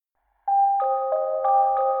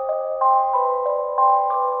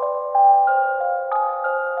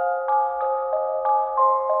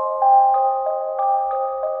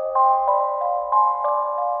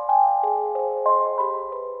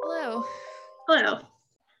Hello,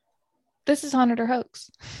 This is Haunted or Hoax.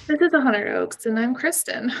 this is 100 Oaks, and I'm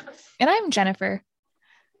Kristen. And I'm Jennifer.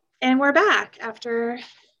 And we're back after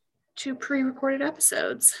 2 pre-recorded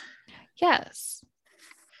episodes. Yes.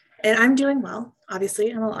 And I'm doing well. Obviously,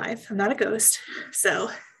 I'm alive. I'm not a ghost. So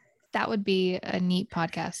That would be a neat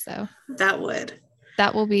podcast, though. that would.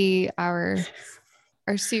 That will be our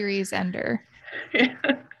series ender. Yeah.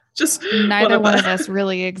 Just Neither one of us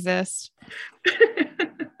really exist.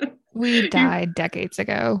 We You- died decades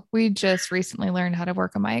ago. We just recently learned how to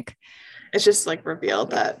work a mic. It's just like revealed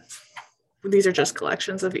that these are just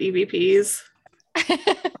collections of EVPs.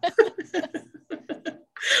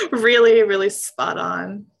 Really, really spot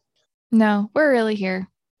on. No, we're really here.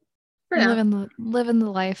 For now. Living the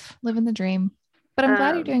life, living the dream. But I'm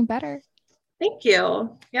glad you're doing better. Thank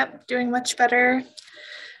you. Yep, doing much better.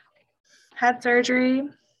 Had surgery,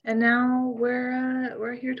 and now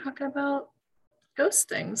we're here talking about ghost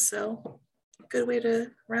things. So, good way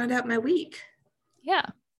to round out my week. Yeah.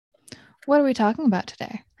 What are we talking about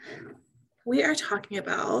today? We are talking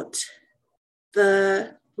about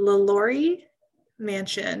the LaLaurie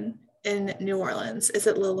Mansion in New Orleans. Is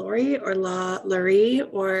it LaLaurie or La Laurie?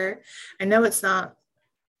 Or I know it's not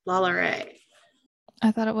La Laurie.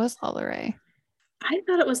 I thought it was LaLaurie. I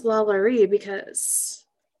thought it was La Laurie because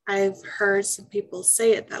I've heard some people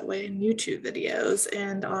say it that way in YouTube videos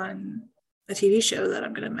and on a TV show that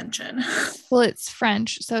I'm going to mention. Well, it's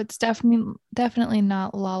French, so it's definitely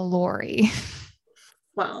not LaLaurie.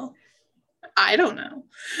 Well, I don't know.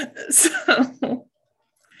 So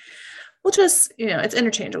we'll just, it's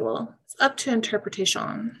interchangeable. It's up to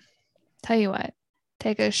interpretation. Tell you what,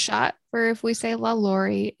 take a shot for if we say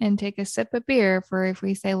LaLaurie and take a sip of beer for if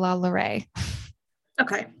we say LaLaurie.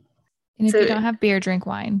 Okay. And if you don't have beer, drink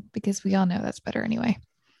wine because we all know that's better anyway.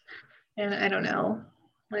 And I don't know,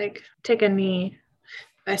 like take a knee.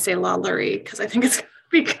 I say La Laurie because I think it's going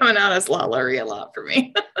to be coming out as La Laurie a lot for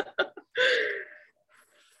me.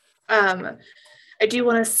 I do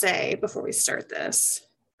want to say before we start this,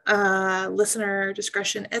 listener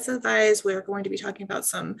discretion is advised. We're going to be talking about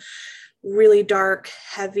some really dark,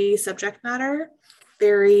 heavy subject matter.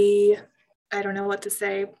 Very, I don't know what to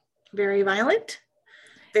say, very violent.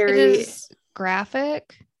 Very it is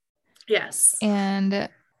graphic. Yes. And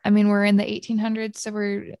I mean, we're in the 1800s, so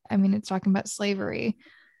it's talking about slavery.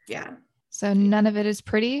 Yeah. So none of it is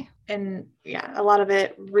pretty. And yeah, a lot of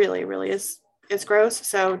it really, really is gross.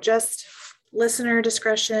 So just listener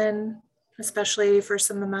discretion, especially for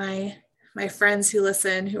some of my friends who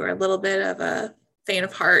listen, who are a little bit of a faint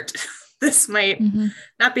of heart. This might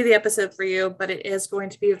not be the episode for you, but it is going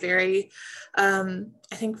to be a very, I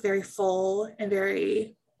think, very full and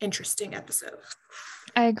very interesting episode.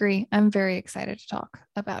 I agree. I'm very excited to talk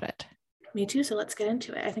about it. Me too. So let's get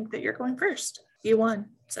into it. I think that you're going first. You won.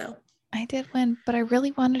 So I did win, but I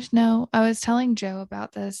really wanted to know. I was telling Joe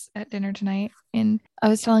about this at dinner tonight, and I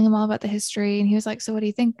was telling him all about the history, and he was like, "So what do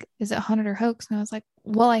you think? Is it haunted or hoax?" And I was like,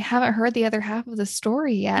 "Well, I haven't heard the other half of the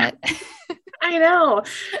story yet." I know.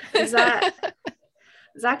 Zach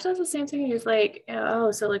does the same thing. He's like,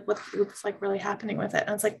 "Oh, so like what's like really happening with it?"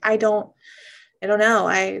 And it's like, I don't know.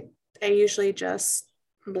 I usually just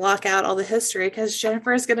block out all the history because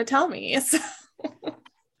Jennifer is going to tell me. So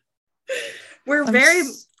we're very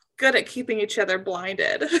good at keeping each other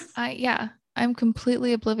blinded. I'm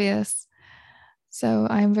completely oblivious. So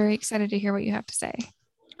I'm very excited to hear what you have to say.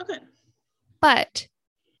 Okay. But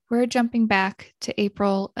we're jumping back to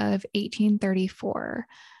April of 1834.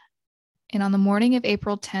 And on the morning of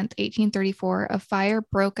April 10th, 1834, a fire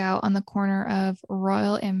broke out on the corner of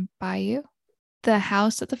Royal and Bayou. The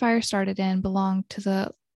house that the fire started in belonged to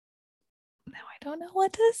the... Now I don't know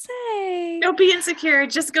what to say. Don't be insecure.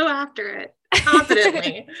 Just go after it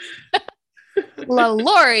confidently.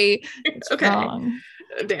 LaLaurie. Okay. Wrong.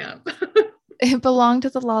 Damn. It belonged to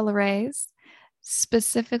the LaLaurie's,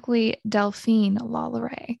 specifically Delphine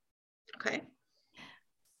LaLaurie. Okay.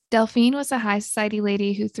 Delphine was a high society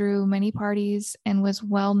lady who threw many parties and was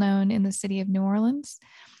well known in the city of New Orleans.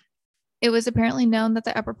 It was apparently known that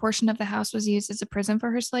the upper portion of the house was used as a prison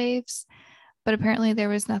for her slaves, but apparently there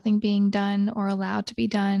was nothing being done or allowed to be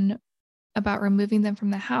done about removing them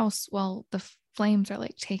from the house while the flames are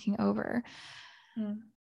like taking over.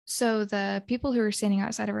 So the people who were standing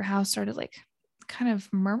outside of her house started like kind of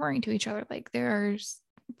murmuring to each other, like I'm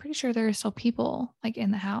pretty sure there are still people like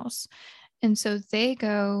in the house. And so they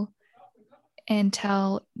go and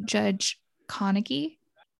tell Judge Carnegie,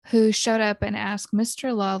 who showed up and asked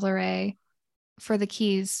Mr. LaLaurie for the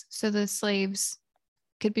keys so the slaves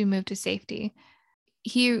could be moved to safety.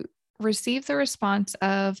 He received the response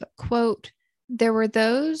of, quote, There were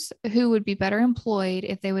those who would be better employed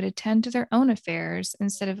if they would attend to their own affairs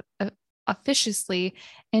instead of officiously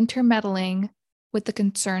intermeddling with the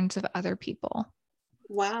concerns of other people.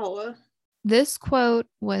 Wow. This quote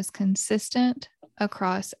was consistent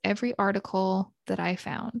across every article that I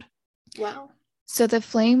found. Wow. So the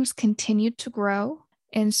flames continued to grow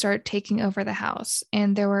and start taking over the house,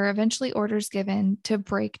 and there were eventually orders given to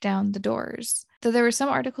break down the doors. So there were some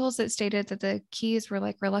articles that stated that the keys were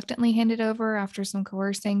like reluctantly handed over after some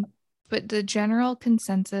coercing, but the general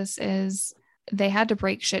consensus is they had to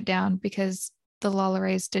break shit down because the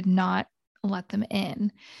Lalares did not let them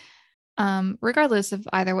in. Regardless of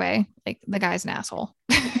either way, like the guy's an asshole.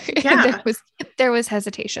 Yeah. there was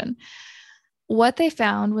hesitation. What they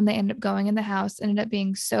found when they ended up going in the house ended up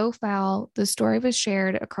being so foul, the story was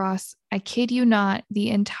shared across, I kid you not, the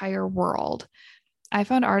entire world. I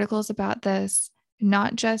found articles about this,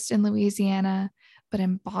 not just in Louisiana, but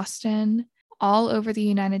in Boston, all over the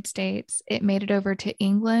United States. It made it over to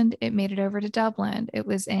England. It made it over to Dublin. It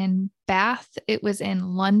was in Bath. It was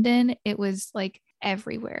in London. It was like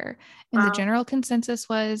everywhere. And the general consensus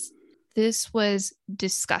was this was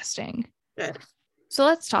disgusting. Good. So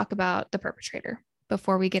let's talk about the perpetrator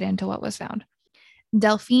before we get into what was found.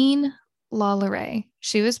 Delphine Lalaurie.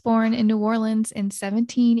 She was born in New Orleans in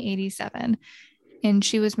 1787, and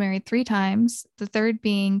she was married 3 times, the third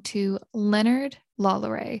being to Leonard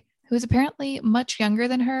Lalaurie, who was apparently much younger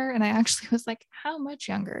than her. And I actually was like, how much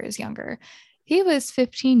younger is younger? He was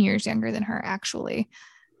 15 years younger than her, actually.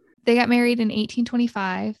 They got married in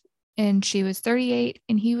 1825, and she was 38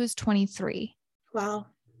 and he was 23. Wow.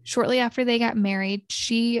 Shortly after they got married,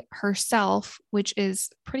 she herself, which is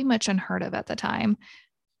pretty much unheard of at the time,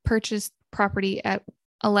 purchased property at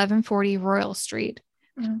 1140 Royal Street,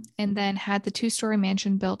 and then had the 2-story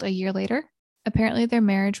mansion built a year later. Apparently, their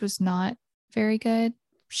marriage was not very good.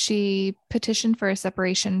 She petitioned for a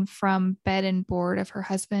separation from bed and board of her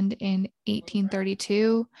husband in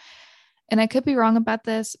 1832. And I could be wrong about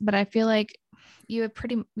this, but I feel like you had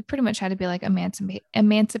pretty much had to be like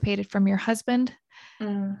emancipated from your husband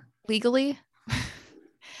legally.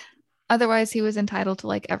 Otherwise, he was entitled to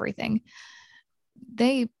like everything.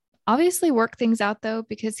 They obviously worked things out though,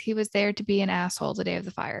 because he was there to be an asshole the day of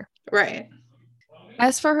the fire. Right.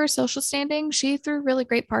 As for her social standing, she threw really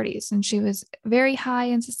great parties and she was very high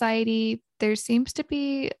in society. There seems to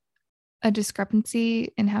be a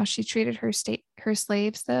discrepancy in how she treated her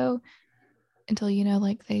slaves though, until, you know,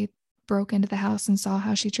 like they broke into the house and saw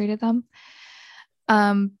how she treated them.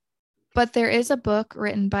 But there is a book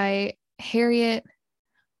written by Harriet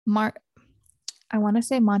I want to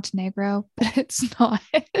say Montenegro, but it's not.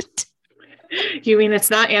 You mean it's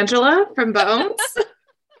not Angela from Bones?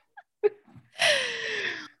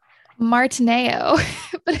 Martineo,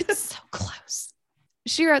 but it's so close.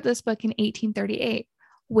 She wrote this book in 1838,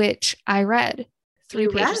 which I read 3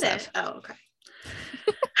 pages of. Oh, okay.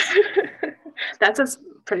 That's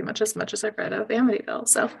pretty much as I've read of Amityville.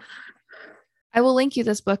 So I will link you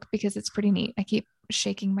this book because it's pretty neat. I keep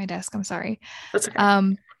shaking my desk. I'm sorry. That's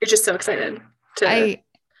okay. You're just so excited. I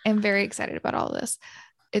am very excited about all of this.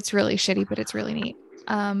 It's really shitty, but it's really neat.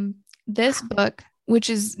 This book, which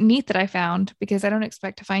is neat that I found because I don't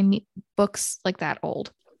expect to find neat books like that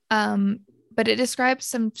old. But it describes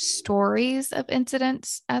some stories of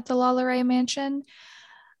incidents at the Lalaurie mansion.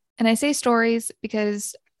 And I say stories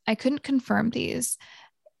because I couldn't confirm these.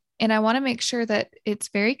 And I want to make sure that it's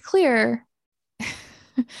very clear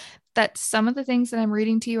that some of the things that I'm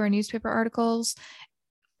reading to you are newspaper articles,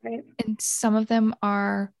 right, and some of them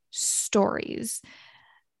are stories.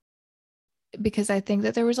 Because I think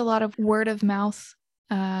that there was a lot of word of mouth,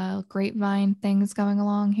 grapevine things going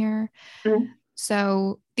along here. Mm-hmm.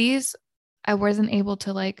 So these, I wasn't able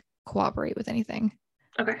to like cooperate with anything.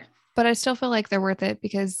 Okay. But I still feel like they're worth it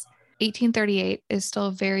because 1838 is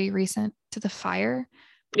still very recent to the fire.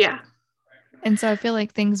 Yeah. And so I feel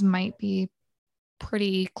like things might be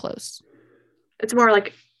pretty close. It's more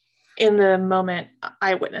like in the moment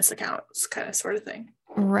eyewitness accounts kind of sort of thing.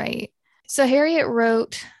 Right. So Harriet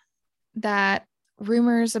wrote that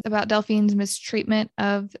rumors about Delphine's mistreatment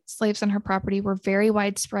of slaves on her property were very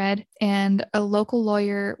widespread, and a local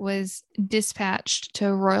lawyer was dispatched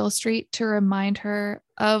to Royal Street to remind her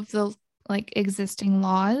of the like existing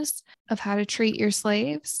laws of how to treat your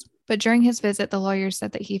slaves. But during his visit, the lawyer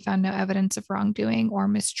said that he found no evidence of wrongdoing or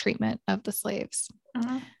mistreatment of the slaves.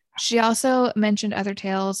 Uh-huh. She also mentioned other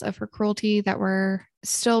tales of her cruelty that were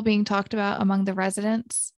still being talked about among the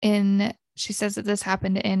residents. She says that this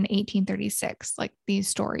happened in 1836. Like these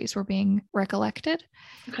stories were being recollected.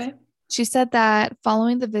 Okay. She said that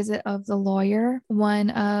following the visit of the lawyer, one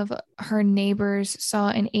of her neighbors saw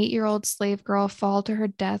an 8-year-old slave girl fall to her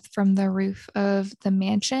death from the roof of the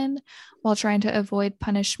mansion while trying to avoid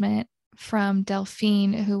punishment from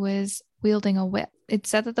Delphine, who was wielding a whip. It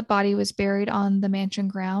said that the body was buried on the mansion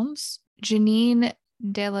grounds. Janine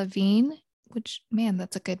Delavigne, which, man,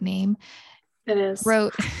 that's a good name, It is.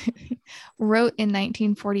 wrote in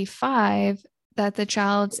 1945 that the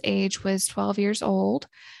child's age was 12 years old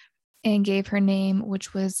and gave her name,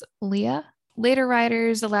 which was Leah. Later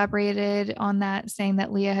writers elaborated on that, saying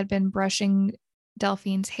that Leah had been brushing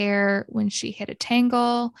Delphine's hair when she hit a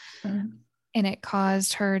tangle, and it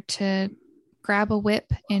caused her to grab a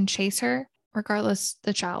whip and chase her. Regardless,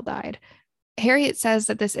 the child died. Harriet says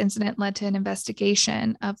that this incident led to an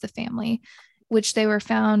investigation of the family, which they were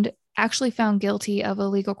actually found guilty of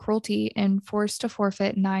illegal cruelty and forced to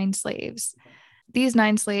forfeit 9 slaves. These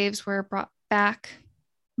 9 slaves were brought back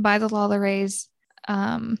by the Lawlorets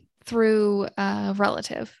through a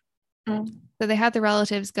relative. So they had the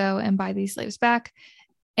relatives go and buy these slaves back,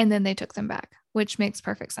 and then they took them back, which makes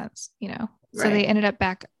perfect sense, you know. So they ended up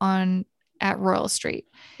back at Royal Street.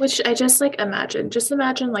 Which I just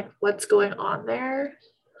imagine like what's going on there.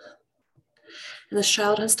 And this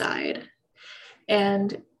child has died.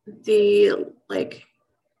 And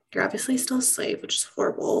you're obviously still a slave, which is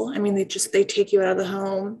horrible. I mean, they take you out of the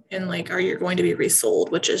home and like, are you going to be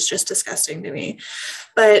resold, which is just disgusting to me.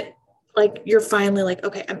 But like, you're finally like,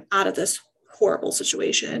 okay, I'm out of this horrible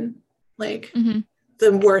situation. Like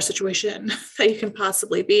the worst situation that you can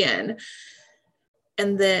possibly be in.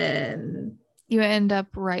 And then you end up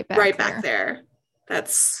right back there.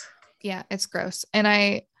 It's gross. And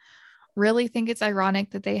I really think it's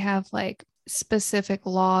ironic that they have like specific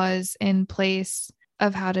laws in place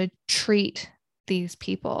of how to treat these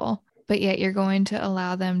people, but yet you're going to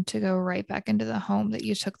allow them to go right back into the home that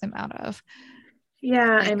you took them out of.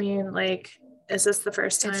 Yeah, like, I mean, like, is this the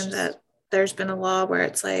first time that there's been a law where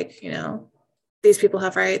it's like, you know, these people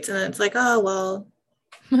have rights, and then it's like, oh, well,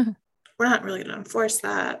 we're not really going to enforce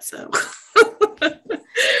that, so...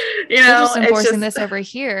 We're just enforcing this over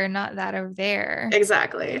here, not that over there.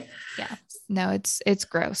 Exactly. Yeah. No, it's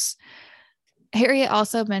gross. Harriet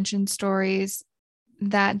also mentioned stories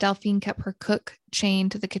that Delphine kept her cook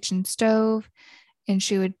chained to the kitchen stove, and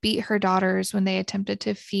she would beat her daughters when they attempted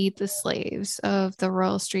to feed the slaves of the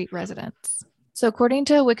Royal Street residents. So according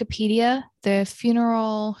to Wikipedia, the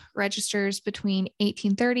funeral registers between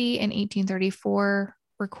 1830 and 1834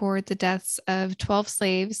 record the deaths of 12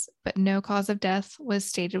 slaves, but no cause of death was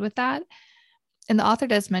stated with that. And the author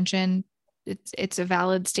does mention it's a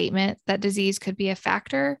valid statement that disease could be a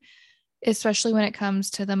factor, especially when it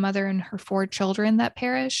comes to the mother and her 4 children that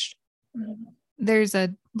perished. There's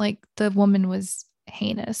the woman was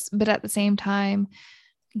heinous, but at the same time,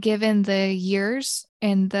 given the years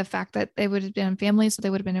and the fact that they would have been families, so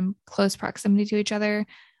they would have been in close proximity to each other,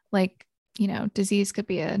 like, you know, disease could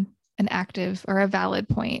be an active or a valid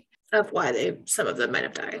point of why some of them might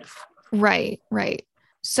have died. Right.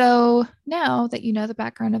 So now that you know the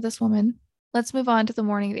background of this woman, let's move on to the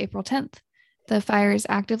morning of April 10th. The fire is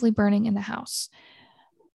actively burning in the house.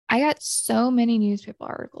 I got so many newspaper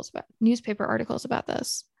articles about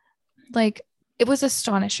this. Like, it was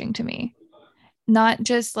astonishing to me. Not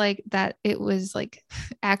just like that it was like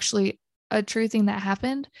actually a true thing that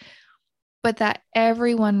happened, but that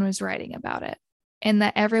everyone was writing about it, and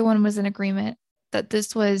that everyone was in agreement that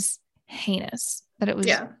this was heinous, that it was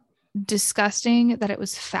disgusting, that it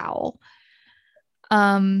was foul.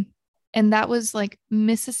 And that was like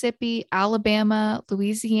Mississippi, Alabama,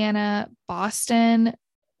 Louisiana, Boston,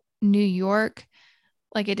 New York.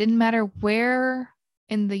 Like, it didn't matter where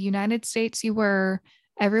in the United States you were,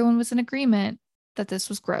 everyone was in agreement that this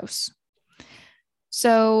was gross.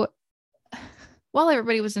 So while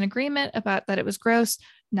everybody was in agreement about that it was gross,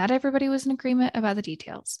 not everybody was in agreement about the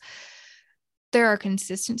details. There are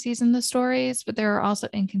consistencies in the stories, but there are also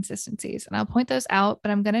inconsistencies, and I'll point those out,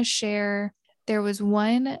 but I'm going to share. There was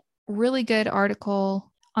one really good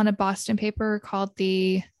article on a Boston paper called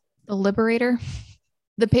the Liberator.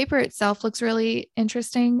 The paper itself looks really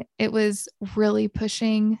interesting. It was really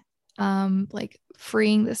pushing like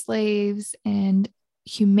freeing the slaves and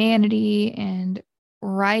humanity and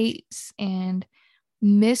rights and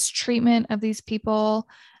mistreatment of these people.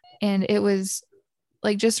 And it was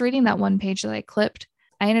like, just reading that one page that I clipped,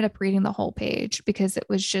 I ended up reading the whole page because it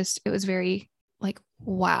was very like,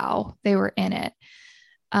 wow, they were in it.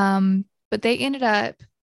 But they ended up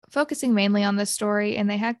focusing mainly on this story, and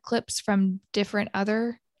they had clips from different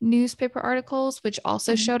other newspaper articles, which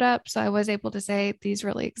also showed up. So I was able to say these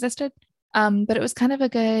really existed. But it was kind of a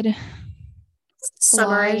good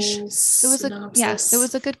collage. It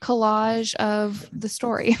was a good collage of the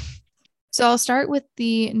story. So I'll start with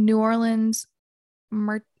the New Orleans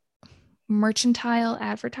Mercantile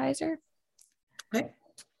Advertiser. Okay.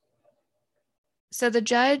 So the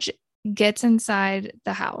judge gets inside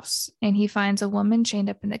the house and he finds a woman chained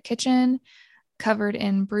up in the kitchen, covered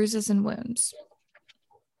in bruises and wounds.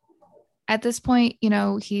 At this point,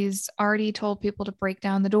 he's already told people to break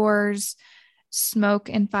down the doors. Smoke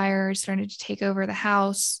and fire started to take over the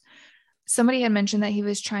house. Somebody had mentioned that he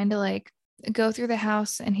was trying to go through the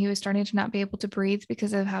house and he was starting to not be able to breathe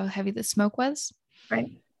because of how heavy the smoke was. Right.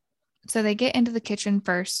 So they get into the kitchen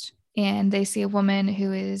first and they see a woman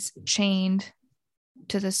who is chained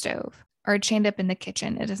to the stove, or chained up in the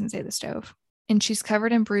kitchen. It doesn't say the stove. And she's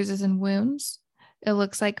covered in bruises and wounds. It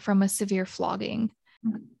looks like from a severe flogging.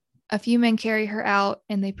 Mm-hmm. A few men carry her out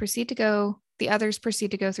and the others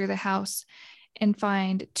proceed to go through the house and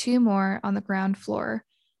find two more on the ground floor,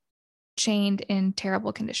 chained in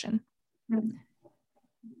terrible condition. Mm-hmm.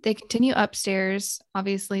 They continue upstairs.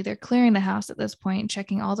 Obviously, they're clearing the house at this point,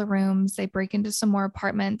 checking all the rooms. They break into some more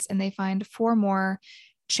apartments and they find 4 more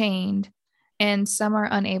chained, and some are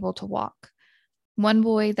unable to walk. One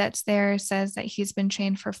boy that's there says that he's been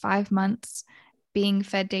chained for 5 months, being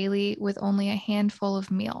fed daily with only a handful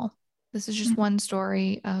of meal. This is just one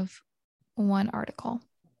story of one article.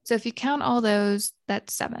 So if you count all those,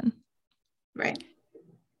 that's 7. Right.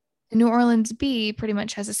 The New Orleans Bee pretty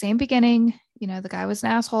much has the same beginning. The guy was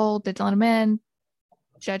an asshole, didn't let him in.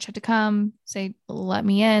 Judge had to come, say, let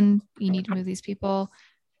me in. You need to move these people.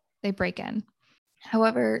 They break in.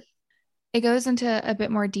 However, it goes into a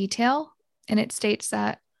bit more detail, and it states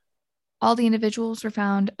that all the individuals were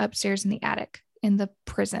found upstairs in the attic in the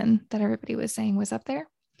prison that everybody was saying was up there.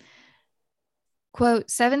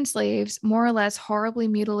 Quote, 7 slaves, more or less horribly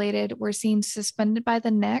mutilated, were seen suspended by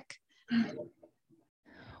the neck,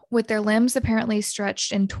 with their limbs apparently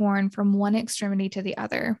stretched and torn from one extremity to the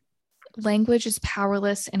other. Language is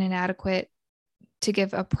powerless and inadequate to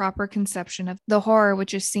give a proper conception of the horror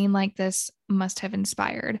which a scene like this must have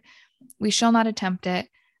inspired. We shall not attempt it,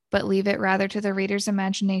 but leave it rather to the reader's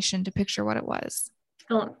imagination to picture what it was.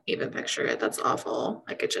 Don't even picture it. That's awful.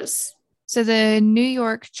 So the New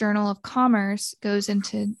York Journal of Commerce goes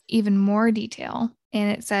into even more detail,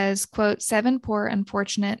 and it says, quote, 7 poor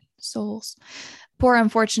unfortunate slaves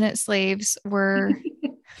were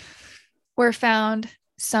found,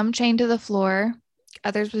 some chained to the floor,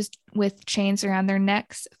 others with chains around their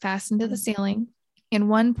necks fastened to the ceiling, and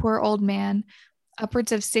one poor old man,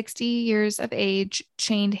 upwards of 60 years of age,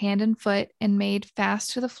 chained hand and foot and made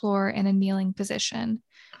fast to the floor in a kneeling position.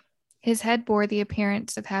 His head bore the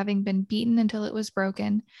appearance of having been beaten until it was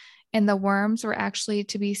broken, and the worms were actually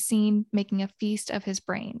to be seen making a feast of his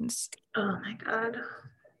brains. Oh my God.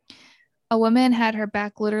 A woman had her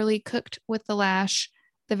back literally cooked with the lash.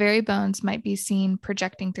 The very bones might be seen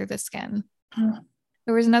projecting through the skin.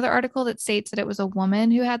 There was another article that states that it was a woman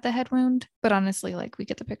who had the head wound, but honestly, we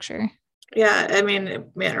get the picture. Yeah, I mean,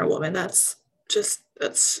 man or woman, that's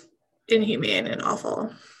inhumane and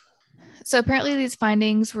awful. So apparently these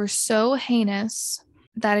findings were so heinous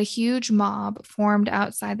that a huge mob formed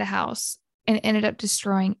outside the house and ended up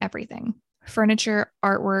destroying everything. Furniture,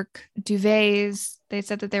 artwork, duvets. They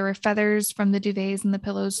said that there were feathers from the duvets and the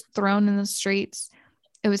pillows thrown in the streets.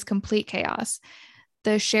 It was complete chaos.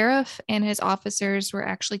 The sheriff and his officers were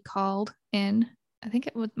actually called in. I think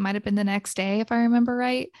it might have been the next day, if I remember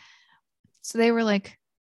right. So they were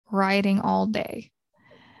rioting all day.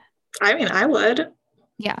 I mean, I would.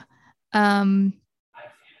 Yeah.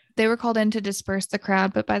 They were called in to disperse the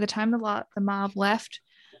crowd, but by the time the mob left,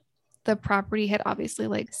 the property had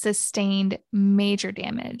obviously sustained major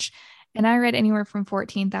damage. And I read anywhere from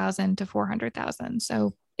 14,000 to 400,000.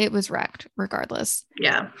 So it was wrecked regardless.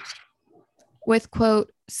 Yeah. With,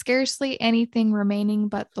 quote, scarcely anything remaining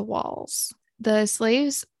but the walls. The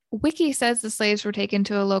slaves, Wiki says the slaves were taken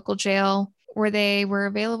to a local jail where they were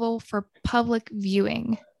available for public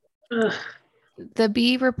viewing. Ugh. The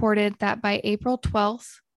Bee reported that by April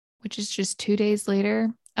 12th, which is just 2 days later,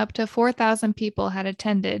 up to 4,000 people had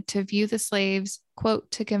attended to view the slaves, quote,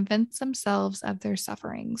 to convince themselves of their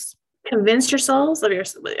sufferings. Convince yourselves of you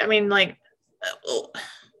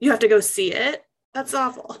have to go see it? That's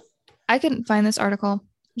awful. I couldn't find this article,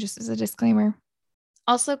 just as a disclaimer.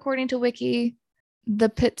 Also, according to Wiki, the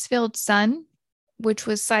Pittsfield Sun, which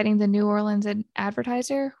was citing the New Orleans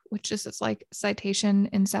Advertiser, which is its citation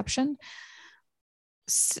inception,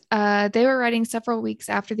 they were writing several weeks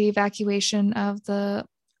after the evacuation of the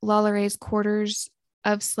Lalauries' quarters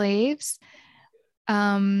of slaves.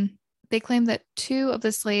 They claimed that 2 of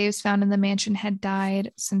the slaves found in the mansion had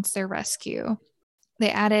died since their rescue. They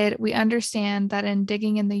added, "We understand that in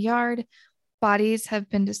digging in the yard, bodies have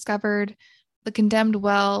been discovered, the condemned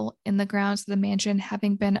well in the grounds of the mansion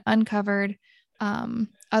having been uncovered.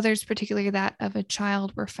 Others, particularly that of a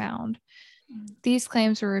child, were found." These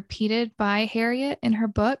claims were repeated by Harriet in her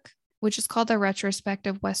book, which is called The Retrospect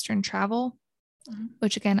of Western Travel,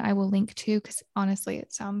 which again, I will link to because honestly,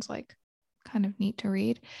 it sounds like kind of neat to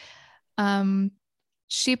read.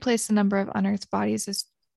 She placed the number of unearthed bodies as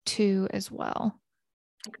 2 as well,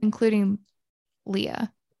 including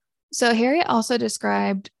Leah. So Harriet also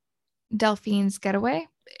described Delphine's getaway.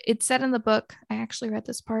 It said in the book, I actually read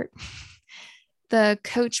this part. The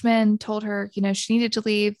coachman told her, she needed to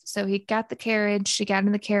leave. So he got the carriage. She got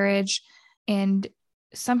in the carriage and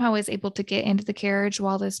somehow was able to get into the carriage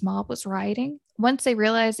while this mob was rioting. Once they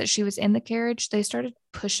realized that she was in the carriage, they started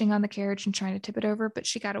pushing on the carriage and trying to tip it over, but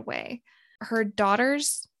she got away. Her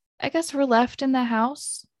daughters, I guess, were left in the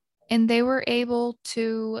house and they were able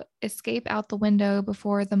to escape out the window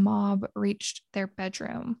before the mob reached their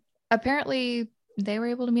bedroom. Apparently, they were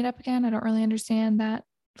able to meet up again. I don't really understand that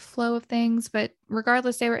flow of things, but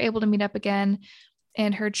regardless, they were able to meet up again,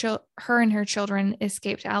 and her and her children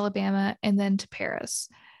escaped to Alabama and then to Paris,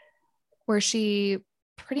 where she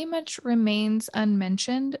pretty much remains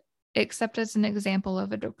unmentioned, except as an example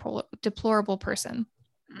of a deplorable person.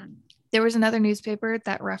 There was another newspaper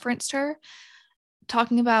that referenced her,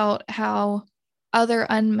 talking about how other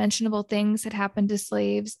unmentionable things had happened to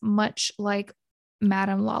slaves, much like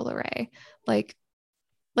Madame Lalaurie. Like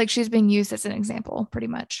she's being used as an example, pretty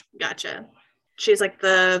much. Gotcha. She's like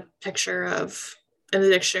the picture of, in the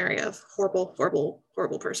dictionary, of horrible, horrible,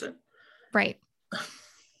 horrible person. Right.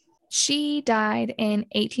 She died in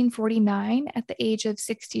 1849 at the age of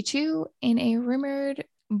 62 in a rumored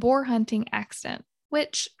boar hunting accident,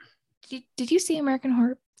 which, did you see American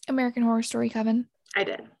Horror Story, Kevin? I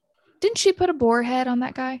did. Didn't she put a boar head on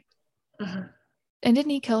that guy? Mm-hmm. And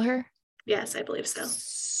didn't he kill her? Yes, I believe so.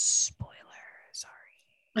 Spoiler,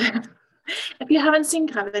 sorry. If you haven't seen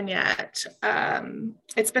Coven yet,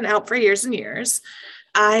 it's been out for years and years.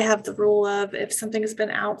 I have the rule of, if something has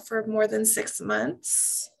been out for more than 6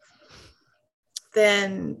 months,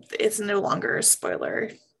 then it's no longer a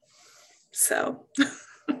spoiler. So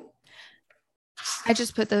I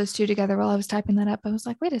just put those two together while I was typing that up. I was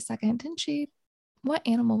like, wait a second, didn't she? What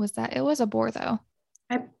animal was that? It was a boar, though.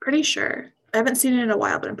 I'm pretty sure. I haven't seen it in a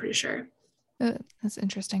while, but I'm pretty sure. That's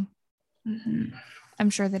interesting. Mm-hmm. I'm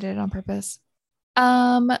sure they did it on purpose.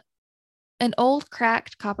 An old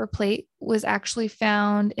cracked copper plate was actually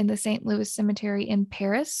found in the St. Louis Cemetery in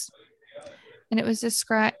Paris. And it was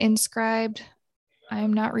inscribed,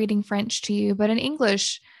 I'm not reading French to you, but in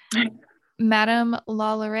English, Madame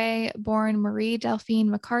Lalaurie, born Marie Delphine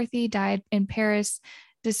McCarthy, died in Paris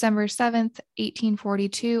December 7th,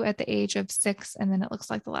 1842 at the age of 6. And then it looks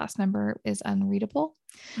like the last number is unreadable.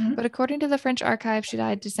 Mm-hmm. But according to the French archive, she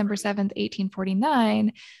died December 7th,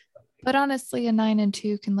 1849. But honestly, a 9 and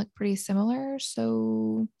 2 can look pretty similar.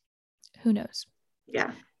 So who knows?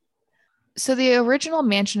 Yeah. So the original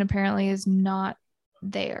mansion apparently is not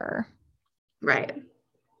there. Right.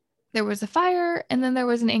 There was a fire and then there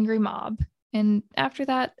was an angry mob. And after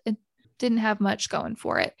that, it didn't have much going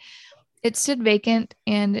for it. It stood vacant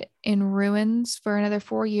and in ruins for another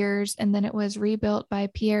 4 years. And then it was rebuilt by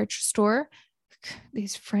Pierre Trestor,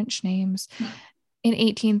 these French names, in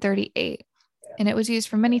 1838. And it was used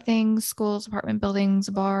for many things: schools, apartment buildings,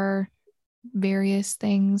 a bar, various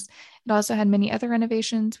things. It also had many other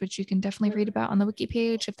renovations, which you can definitely read about on the wiki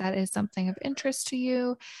page if that is something of interest to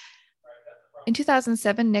you. In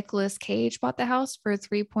 2007, Nicolas Cage bought the house for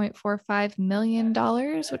 $3.45 million,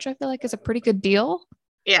 which I feel like is a pretty good deal.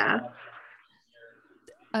 Yeah.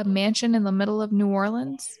 A mansion in the middle of New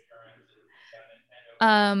Orleans.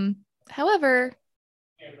 However,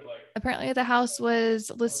 apparently the house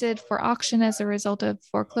was listed for auction as a result of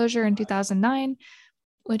foreclosure in 2009,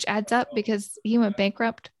 which adds up because he went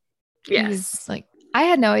bankrupt. Yes. I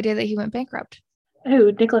had no idea that he went bankrupt.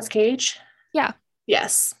 Who, Nicolas Cage? Yeah.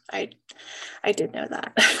 Yes, I did know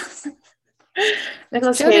that.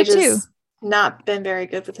 Nicolas Cage has not been very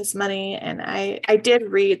good with his money, and I did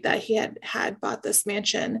read that he had bought this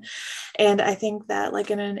mansion, and I think that, like,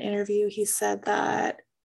 in an interview he said that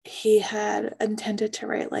he had intended to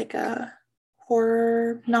write like a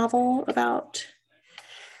horror novel about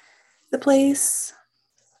the place,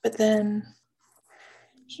 but then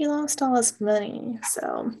he lost all his money,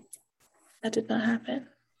 so that did not happen.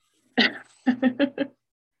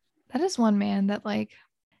 That is one man that, like,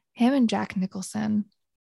 him and Jack Nicholson,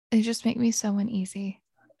 they just make me so uneasy.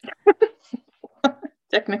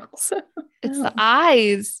 Jack Nicholson. It's the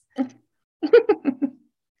eyes.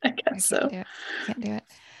 I guess so. Can't do it.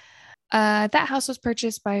 That house was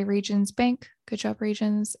purchased by Regions Bank. Good job,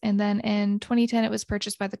 Regions. And then in 2010, it was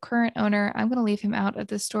purchased by the current owner. I'm going to leave him out of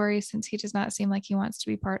this story since he does not seem like he wants to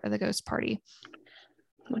be part of the ghost party.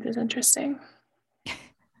 Which is interesting.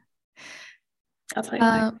 I'll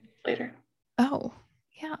tell you later. Oh,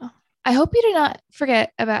 yeah. I hope you did not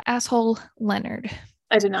forget about asshole Leonard.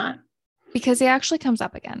 I did not. Because he actually comes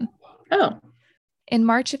up again. Oh. In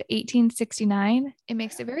March of 1869, it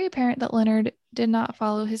makes it very apparent that Leonard did not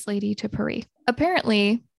follow his lady to Paris.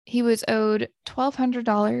 Apparently, he was owed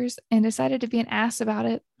 $1,200 and decided to be an ass about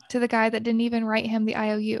it to the guy that didn't even write him the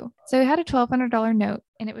IOU. So he had a $1,200 note,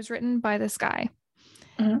 and it was written by this guy.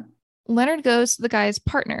 Mm-hmm. Leonard goes to the guy's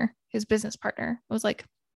partner, his business partner, was like,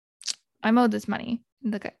 I'm owed this money.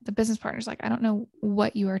 And the business partner's like, I don't know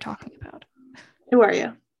what you are talking about. Who are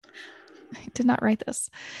you? I did not write this.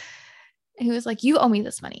 And he was like, you owe me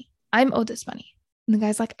this money. I'm owed this money. And the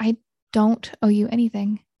guy's like, I don't owe you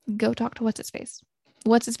anything. Go talk to What's-His-Face.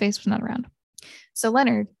 What's-His-Face was not around. So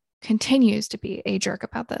Leonard continues to be a jerk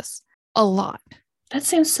about this a lot. That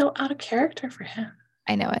seems so out of character for him.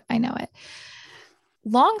 I know it.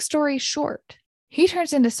 Long story short, he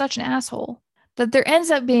turns into such an asshole that there ends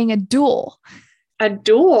up being a duel. A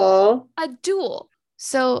duel? A duel.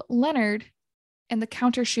 So Leonard and the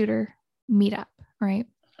counter shooter meet up, right?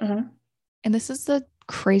 Mm-hmm. And this is the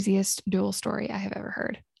craziest duel story I have ever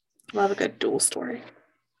heard. Love a good duel story.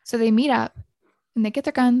 So they meet up and they get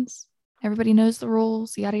their guns. Everybody knows the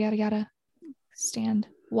rules, yada, yada, yada. Stand,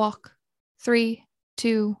 walk. 3,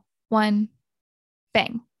 2, 1,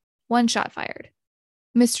 bang. One shot fired.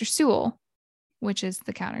 Mr. Sewell, which is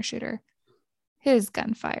the counter shooter, his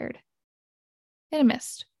gun fired. It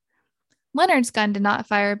missed. Leonard's gun did not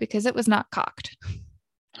fire because it was not cocked.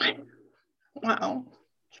 Wow.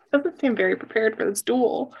 Doesn't seem very prepared for this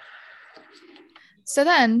duel. So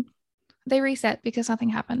then they reset because nothing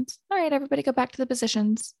happened. All right, everybody go back to the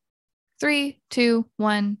positions. 3, 2,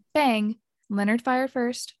 1, bang. Leonard fired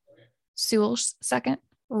first. Sewell second.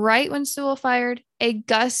 Right when Sewell fired, a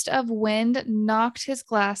gust of wind knocked his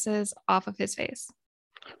glasses off of his face.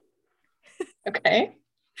 Okay.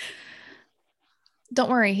 Don't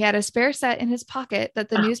worry, he had a spare set in his pocket that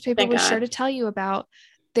the newspaper was sure to tell you about.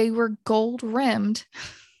 They were gold rimmed.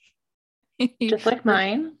 Just like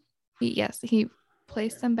mine. Yes, he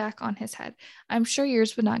placed them back on his head. I'm sure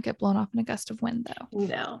yours would not get blown off in a gust of wind, though.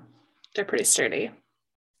 No, they're pretty sturdy.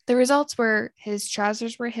 The results were his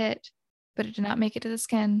trousers were hit, but it did not make it to the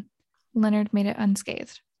skin. Leonard made it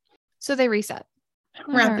unscathed. So they reset.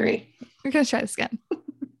 Round 3. We're going to try this again.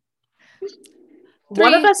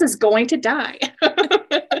 One of us is going to die.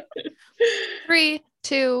 3,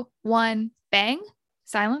 2, 1, bang.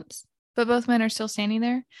 Silence. But both men are still standing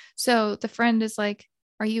there. So the friend is like,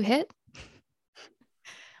 are you hit?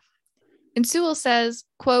 And Sewell says,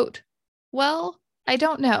 quote, well, I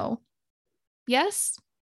don't know. Yes,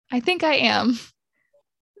 I think I am.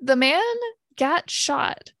 The man got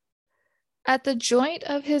shot at the joint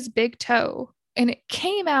of his big toe, and it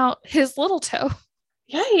came out his little toe.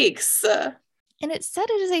 Yikes. And it said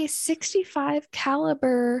it is a 65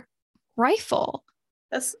 caliber rifle.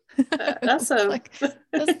 That's a like,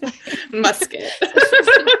 that's like musket.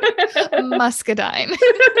 Muscadine.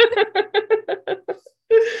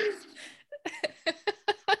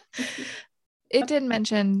 It did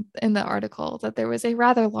mention in the article that there was a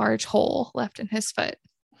rather large hole left in his foot.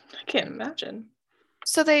 I can't imagine.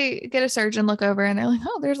 So they get a surgeon look over and they're like,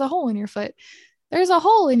 oh, there's a hole in your foot. There's a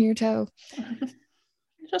hole in your toe.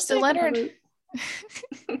 Just so Leonard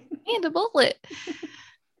and a bullet.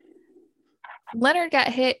 Leonard got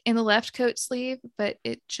hit in the left coat sleeve, but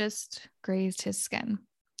it just grazed his skin.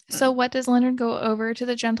 So what does Leonard go over to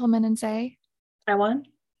the gentleman and say? I won.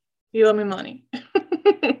 You owe me money.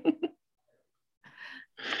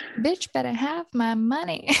 Bitch better have my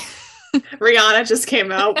money. Rihanna just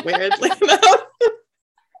came out weirdly enough.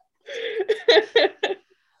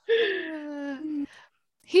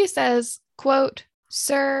 He says, quote,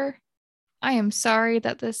 sir, I am sorry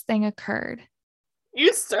that this thing occurred.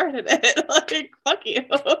 You started it. Like, fuck you.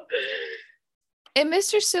 And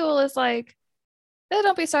Mr. Sewell is like, oh,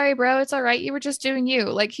 don't be sorry, bro. It's all right. You were just doing you.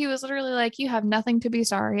 Like, he was literally like, you have nothing to be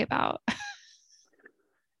sorry about.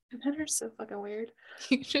 Men are so fucking weird.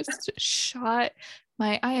 You just shot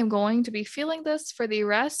I am going to be feeling this for the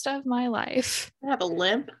rest of my life. I have a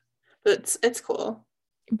limp, but it's cool.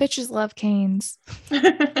 Bitches love canes.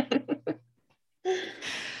 And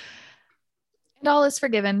all is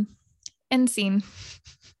forgiven. End scene.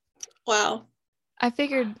 Wow. I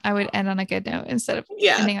figured I would end on a good note instead of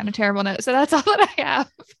ending on a terrible note. So that's all that I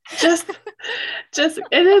have. Just,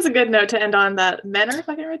 it is a good note to end on, that men are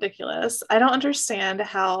fucking ridiculous. I don't understand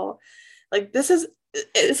how, like, this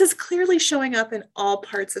is clearly showing up in all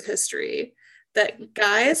parts of history, that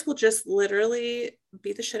guys will just literally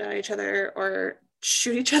beat the shit out of each other or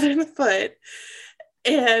shoot each other in the foot,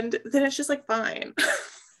 and then it's just like, fine.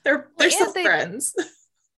 they're still friends.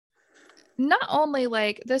 Not only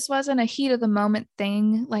like, this wasn't a heat of the moment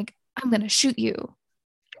thing, like, I'm gonna shoot you,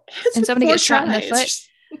 and somebody gets shot in the foot.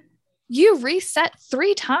 You reset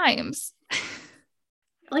 3 times.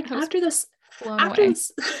 Like, after the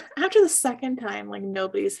second time, like,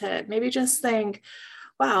 nobody's hit. Maybe just think,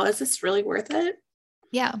 wow, is this really worth it?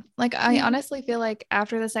 Yeah. Like, I honestly feel like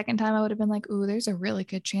after the second time, I would have been like, ooh, there's a really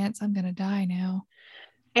good chance I'm gonna die now.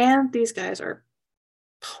 And these guys are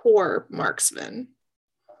poor marksmen.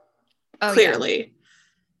 Oh, clearly.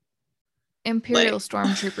 Yeah. Imperial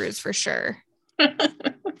stormtroopers for sure.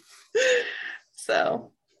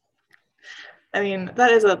 So, I mean,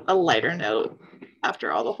 that is a lighter note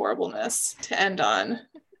after all the horribleness to end on.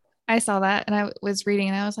 I saw that and I was reading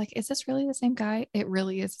and I was like, is this really the same guy? It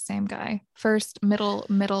really is the same guy. First, middle,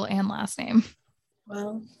 and last name.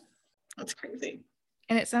 Well, that's crazy.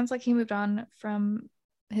 And it sounds like he moved on from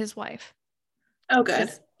his wife. Oh, good.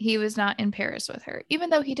 He was not in Paris with her, even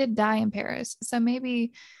though he did die in Paris. So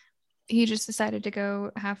maybe he just decided to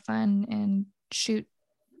go have fun and shoot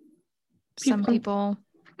some people.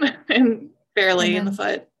 And barely in the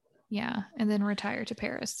foot. Yeah. And then retire to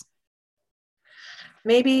Paris.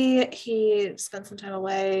 Maybe he spent some time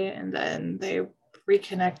away and then they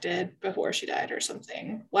reconnected before she died or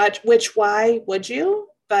something. Which why would you?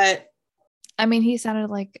 But I mean, he sounded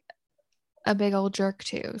like a big old jerk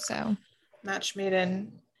too. So match made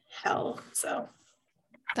in hell. So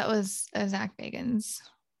that was a Zach Bagans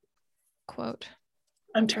quote.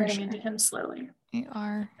 I'm turning into him slowly. You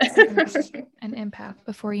are an empath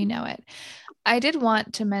before you know it. I did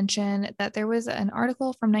want to mention that there was an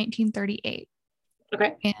article from 1938.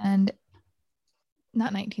 Okay. And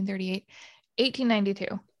not 1938,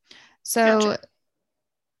 1892. So gotcha.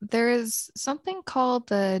 There is something called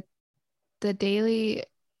the Daily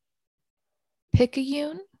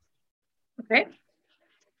Picayune. Okay.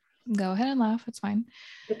 Go ahead and laugh. It's fine.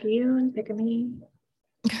 Picayune, pick-a-me.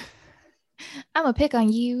 I'm a pick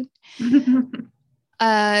on you.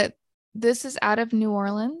 This is out of New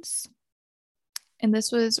Orleans. And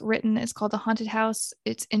this was written, it's called The Haunted House.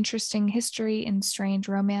 It's interesting history and strange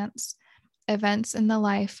romance. Events in the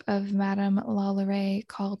life of Madame Lalaurie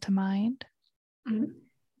called to mind. Mm-hmm.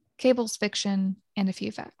 Cable's fiction and a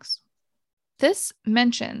few facts. This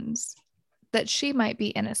mentions that she might be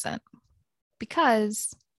innocent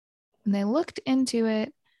because when they looked into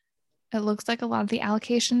it, it looks like a lot of the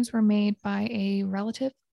allocations were made by a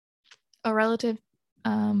relative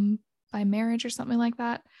by marriage or something like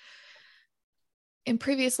that. And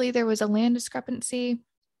previously there was a land discrepancy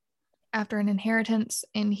after an inheritance,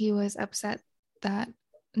 and he was upset that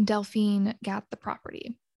Delphine got the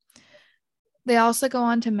property. They also go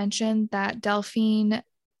on to mention that Delphine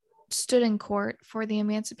stood in court for the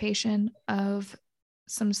emancipation of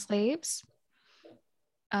some slaves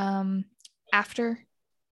after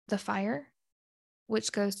the fire,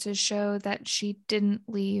 which goes to show that she didn't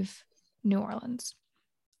leave New Orleans.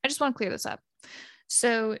 I just want to clear this up.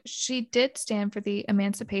 So she did stand for the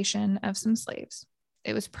emancipation of some slaves.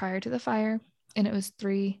 It was prior to the fire, and it was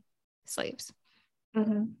 3 slaves.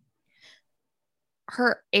 Mm-hmm.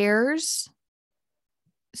 Her heirs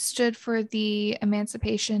stood for the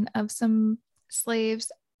emancipation of some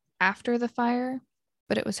slaves after the fire,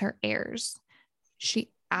 but it was her heirs. She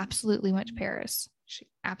absolutely went to Paris. She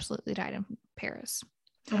absolutely died in Paris.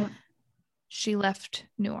 Mm-hmm. She left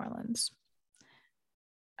New Orleans.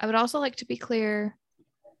 I would also like to be clear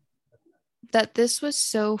that this was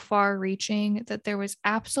so far reaching that there was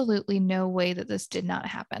absolutely no way that this did not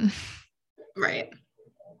happen. Right.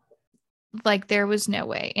 Like, there was no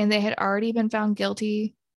way. And they had already been found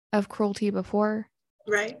guilty of cruelty before.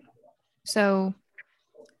 Right. So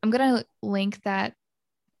I'm going to link that.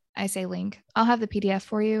 I say link. I'll have the PDF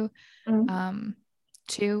for you. Mm-hmm.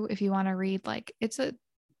 Too, if you want to read. Like, it's a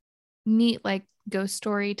neat, like, ghost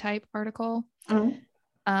story type article.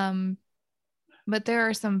 Mm-hmm. But there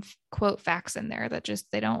are some quote facts in there that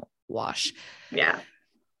just, they don't wash. Yeah.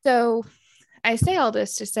 So I say all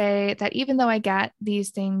this to say that even though I got these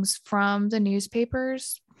things from the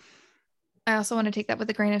newspapers, I also want to take that with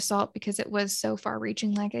a grain of salt because it was so far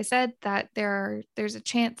reaching, like I said, that there's a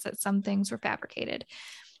chance that some things were fabricated.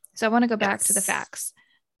 So I want to go back to the facts.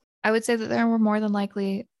 I would say that there were more than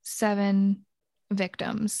likely 7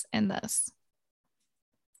 victims in this.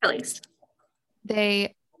 At least.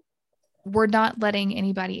 They were not letting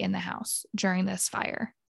anybody in the house during this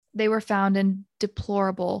fire. They were found in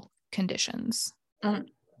deplorable conditions. Mm.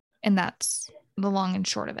 And that's the long and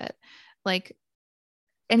short of it. Like,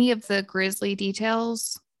 any of the grisly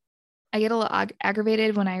details, I get a little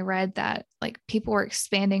aggravated when I read that like people were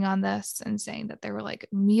expanding on this and saying that there were like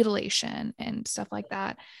mutilation and stuff like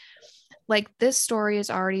that. Like, this story is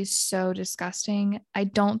already so disgusting. I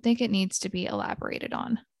don't think it needs to be elaborated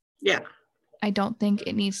on. Yeah. I don't think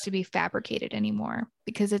it needs to be fabricated anymore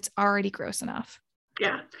because it's already gross enough.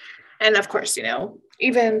 Yeah. And of course, you know,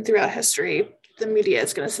 even throughout history, the media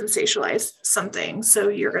is going to sensationalize something. So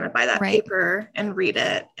you're going to buy that Right. paper and read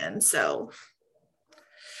it. And so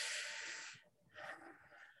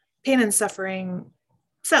pain and suffering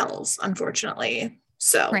sells, unfortunately.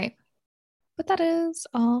 So, Right. But that is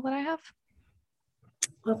all that I have.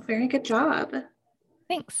 well, very good job.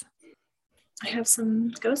 Thanks. I have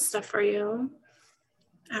some ghost stuff for you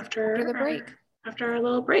after the break. After our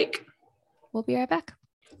little break. We'll be right back.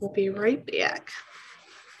 We'll be right back.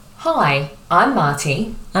 Hi, I'm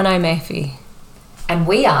Marty. And I'm Effie. And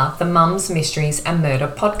we are the Mums, Mysteries and Murder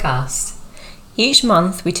podcast. Each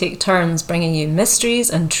month we take turns bringing you mysteries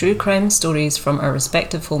and true crime stories from our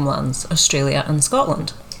respective homelands, Australia and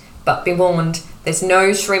Scotland. But be warned, there's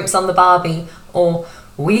no shrimps on the Barbie or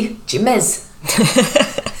oui, Jimmers.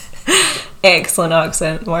 Excellent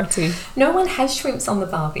accent, Marty. No one has shrimps on the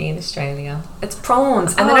Barbie in Australia. It's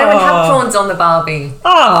prawns, and they don't have prawns on the Barbie.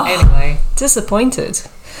 Anyway. Disappointed.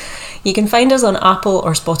 You can find us on Apple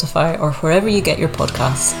or Spotify or wherever you get your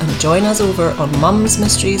podcasts, and join us over on Mums,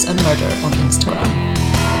 Mysteries and Murder on Instagram.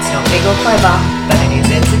 It's not big or clever, but it is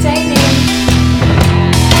entertaining.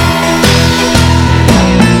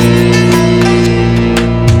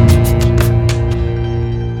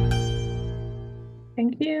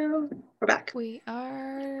 Thank you. We're back. We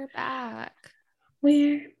are back.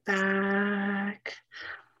 We're back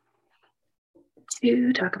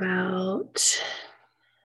to talk about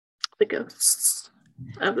the ghosts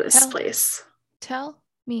of this place. Tell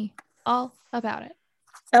me all about it.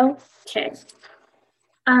 Okay.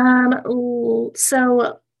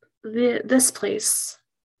 So this place,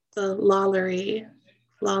 the Lalaurie,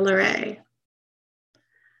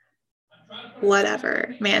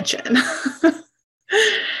 whatever mansion,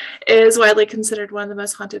 is widely considered one of the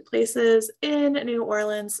most haunted places in New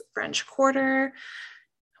Orleans, French Quarter,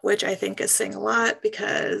 which I think is saying a lot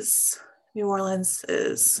because New Orleans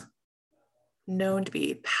is known to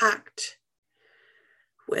be packed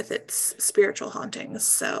with its spiritual hauntings.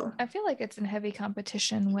 So I feel like it's in heavy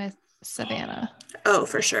competition with Savannah. Oh,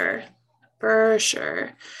 for sure. For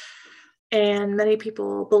sure. And many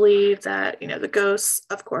people believe that, you know, the ghosts,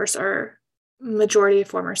 of course, are majority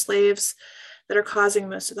former slaves that are causing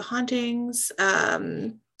most of the hauntings.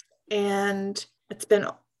 And it's been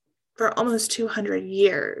for almost 200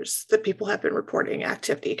 years that people have been reporting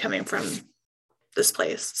activity coming from this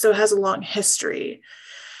place. So it has a long history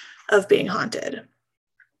of being haunted.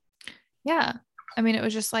 Yeah. I mean, it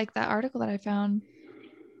was just like that article that I found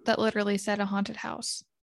that literally said a haunted house.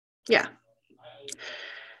 Yeah.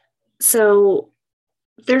 So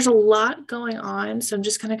there's a lot going on. So I'm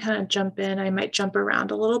just going to kind of jump in. I might jump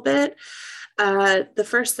around a little bit. The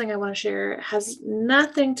first thing I want to share has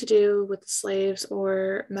nothing to do with the slaves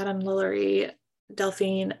or Madame Lalaurie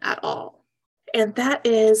Delphine at all. And that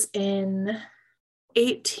is in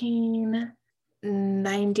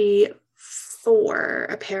 1894,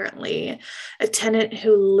 apparently, a tenant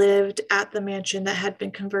who lived at the mansion that had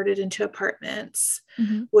been converted into apartments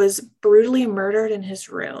was brutally murdered in his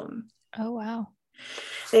room. Oh, wow.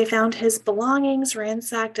 They found his belongings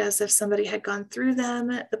ransacked as if somebody had gone through them.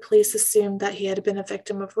 The police assumed that he had been a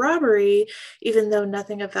victim of robbery, even though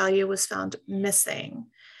nothing of value was found missing.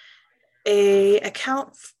 An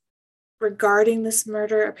account regarding this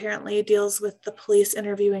murder apparently deals with the police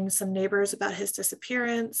interviewing some neighbors about his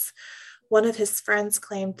disappearance. One of his friends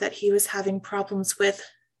claimed that he was having problems with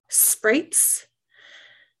sprites,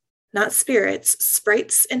 not spirits,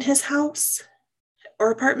 sprites in his house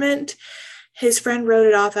or apartment. His friend wrote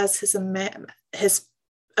it off as his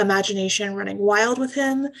imagination running wild with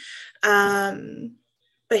him.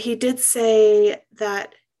 But he did say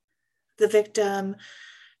that the victim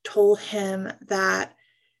told him that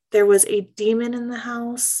there was a demon in the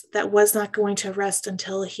house that was not going to rest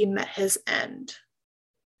until he met his end.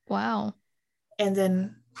 Wow. And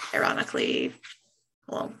then, ironically,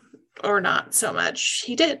 well, or not so much,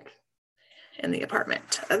 he did in the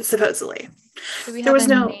apartment, supposedly. Do we There was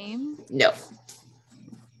have a no name? No.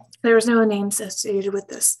 There was no name associated with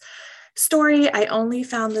this story. I only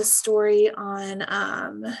found this story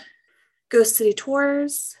on Ghost City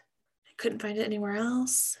Tours. I couldn't find it anywhere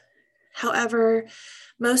else. However,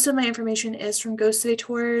 most of my information is from Ghost City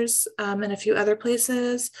Tours and a few other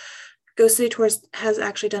places. Ghost City Tours has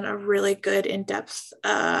actually done a really good in-depth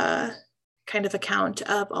kind of account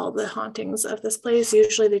of all the hauntings of this place.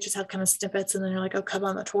 Usually they just have kind of snippets and then they're like, oh, come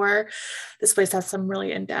on the tour. This place has some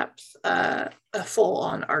really in-depth, a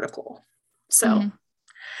full-on article. So,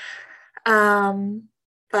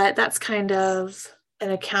 but that's kind of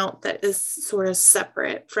an account that is sort of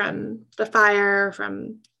separate from the fire,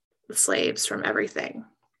 from the slaves, from everything.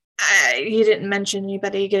 He didn't mention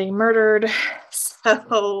anybody getting murdered.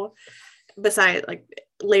 So besides, like,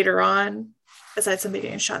 later on, besides somebody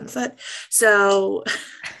getting shot in the foot. So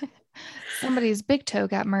somebody's big toe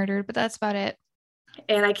got murdered, but that's about it.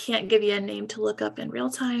 And I can't give you a name to look up in real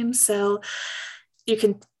time. So you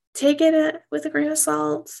can take it with a grain of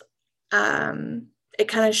salt. It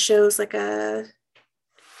kind of shows like a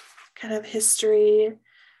kind of history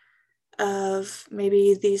of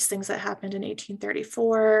maybe these things that happened in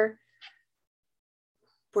 1834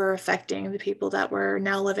 were affecting the people that were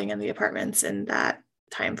now living in the apartments in that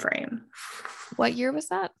time frame. What year was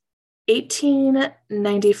that?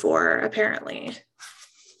 1894, apparently.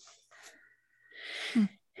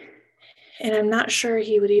 And I'm not sure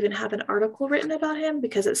he would even have an article written about him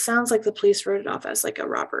because it sounds like the police wrote it off as like a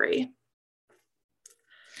robbery.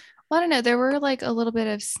 Well, I don't know. There were like a little bit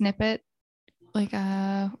of snippet, like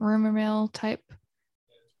a rumor mill type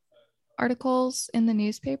articles in the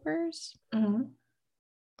newspapers. Mm-hmm.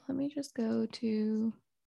 Let me just go to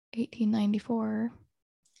 1894.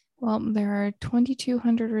 Well, there are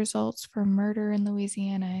 2,200 results for murder in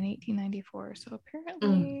Louisiana in 1894. So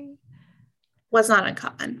apparently was not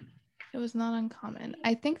uncommon. It was not uncommon.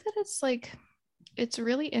 I think that it's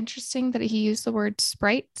really interesting that he used the word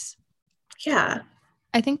sprites. Yeah.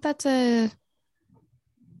 I think that's I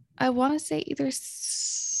want to say either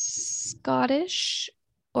Scottish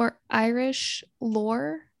or Irish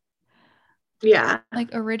lore. Yeah. Like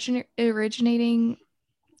originating,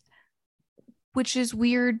 which is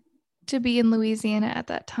weird to be in Louisiana at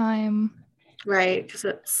that time. Right, because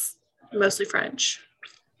it's mostly French.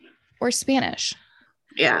 Or Spanish.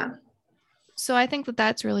 Yeah. So I think that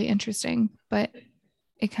that's really interesting, but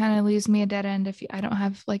it kind of leaves me a dead end if I don't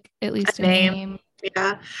have like at least a name.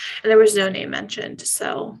 Yeah, and there was no name mentioned,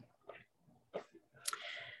 so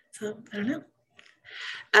I don't know.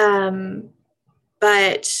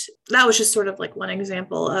 But that was just sort of like one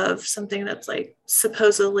example of something that's like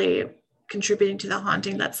supposedly contributing to the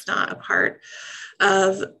haunting that's not a part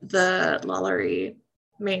of the Lalaurie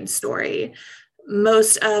main story.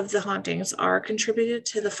 Most of the hauntings are contributed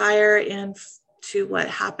to the fire and to what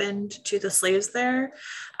happened to the slaves there.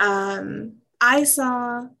 I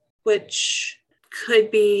saw, which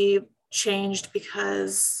could be changed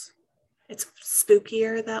because it's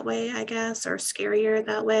spookier that way, I guess, or scarier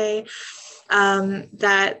that way,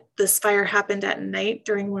 that this fire happened at night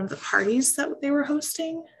during one of the parties that they were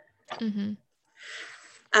hosting. Mm-hmm.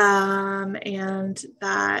 And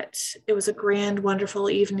that it was a grand, wonderful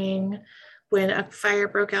evening when a fire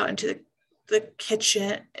broke out into the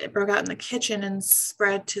kitchen. It broke out in the kitchen and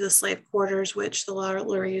spread to the slave quarters, which the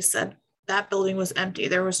Lalaurie said that building was empty.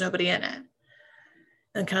 There was nobody in it.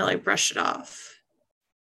 And kind of like brushed it off.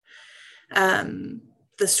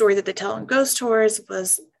 The story that they tell in Ghost Tours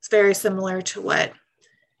was very similar to what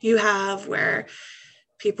you have, where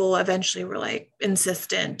people eventually were like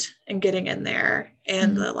insistent in getting in there,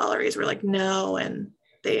 and the Lalauries were like, no, and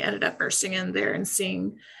they ended up bursting in there and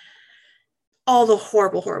seeing all the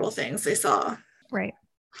horrible, horrible things they saw. Right.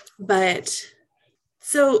 But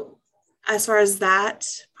so as far as that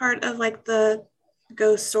part of like the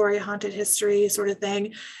ghost story, haunted history sort of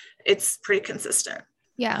thing, it's pretty consistent.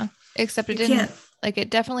 Yeah. Except it didn't, like,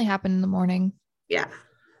 it definitely happened in the morning. Yeah.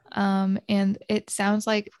 And it sounds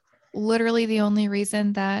like literally the only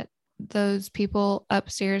reason that those people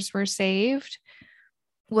upstairs were saved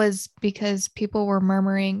was because people were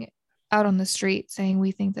murmuring out on the street saying,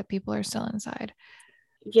 we think that people are still inside.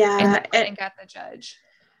 Yeah. And got the judge.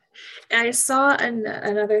 I saw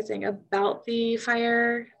another thing about the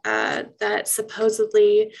fire, that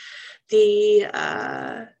supposedly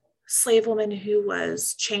the slave woman who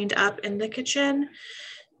was chained up in the kitchen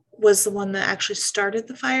was the one that actually started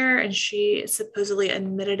the fire, and she supposedly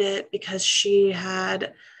admitted it because she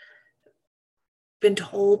had been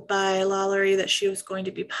told by Lalaurie that she was going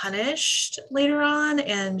to be punished later on,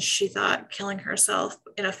 and she thought killing herself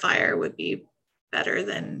in a fire would be better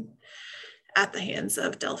than at the hands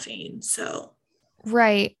of Delphine. So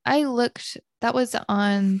right, I looked, that was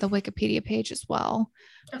on the Wikipedia page as well.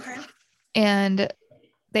 Okay. And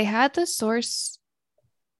they had the source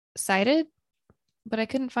cited, but I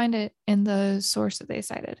couldn't find it in the source that they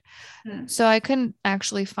cited. Hmm. So I couldn't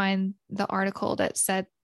actually find the article that said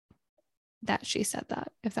that she said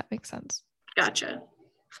that, if that makes sense. Gotcha.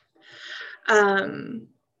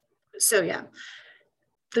 So yeah,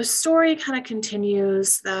 the story kind of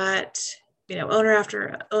continues that, owner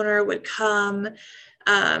after owner would come,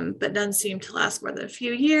 but none seemed to last more than a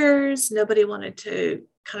few years. Nobody wanted to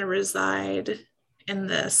kind of reside in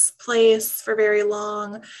this place for very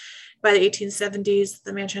long. By the 1870s,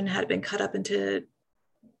 the mansion had been cut up into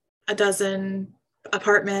a dozen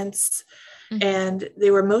apartments, and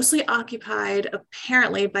they were mostly occupied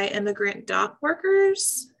apparently by immigrant dock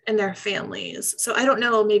workers and their families. So I don't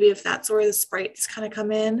know, maybe if that's where the sprites kind of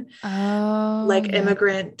come in. Oh, like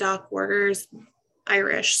immigrant dock workers,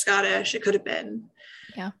 Irish, Scottish, it could have been.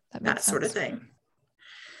 Yeah, that sort of thing.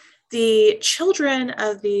 The children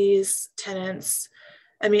of these tenants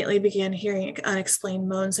immediately began hearing unexplained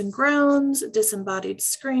moans and groans, disembodied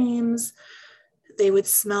screams. They would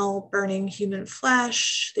smell burning human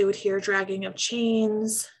flesh. They would hear dragging of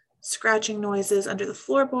chains, scratching noises under the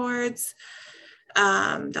floorboards.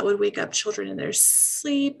 That would wake up children in their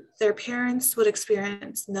sleep. Their parents would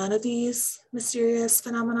experience none of these mysterious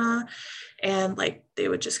phenomena, and they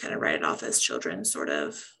would just kind of write it off as children sort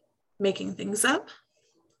of making things up.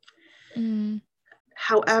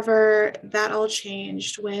 However, that all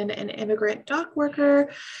changed when an immigrant dock worker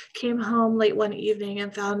came home late one evening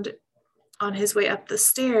and found on his way up the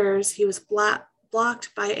stairs, he was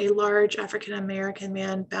blocked by a large African-American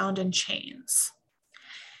man bound in chains.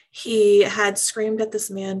 He had screamed at this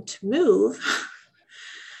man to move,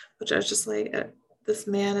 which I was just like, this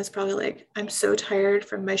man is probably like, I'm so tired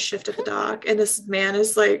from my shift at the dock. And this man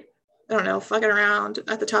is like, I don't know, fucking around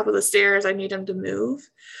at the top of the stairs. I need him to move.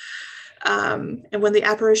 And when the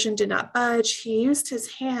apparition did not budge, he used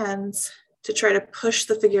his hands to try to push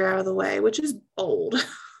the figure out of the way, which is bold.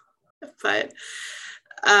 But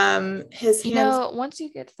his hands... once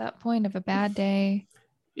you get to that point of a bad day,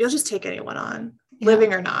 you'll just take anyone on,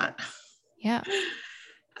 living or not. Yeah.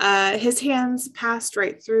 His hands passed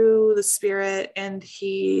right through the spirit, and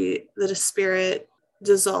the spirit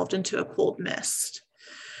dissolved into a cold mist.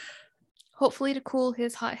 Hopefully to cool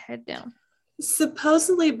his hot head down.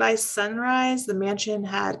 Supposedly by sunrise, the mansion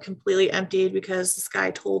had completely emptied because this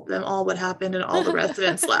guy told them all what happened and all the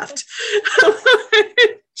residents left.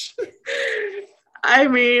 I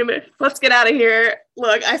mean, let's get out of here.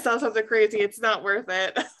 Look, I saw something crazy. It's not worth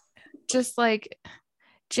it. Just like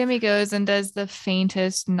Jimmy goes and does the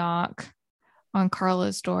faintest knock on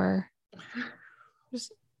Carla's door.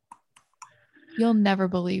 You'll never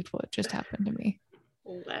believe what just happened to me.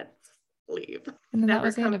 Let's leave. And then never that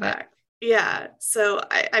was the end of it. Yeah. So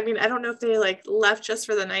I mean, I don't know if they left just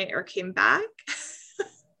for the night or came back.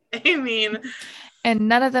 I mean, and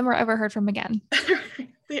none of them were ever heard from again.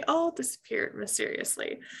 They all disappeared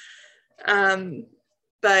mysteriously.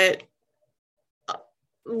 But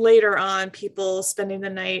later on, people spending the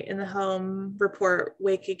night in the home report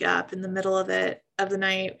waking up in the middle of the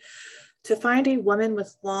night to find a woman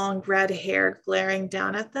with long red hair glaring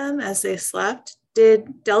down at them as they slept.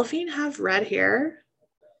 Did Delphine have red hair?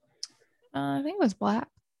 I think it was black.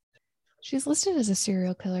 She's listed as a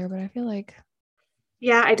serial killer, but I feel like...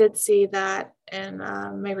 Yeah, I did see that in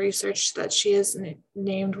my research that she is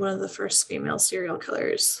named one of the first female serial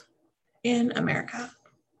killers in America.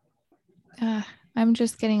 I'm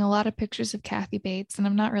just getting a lot of pictures of Kathy Bates, and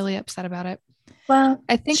I'm not really upset about it. Well,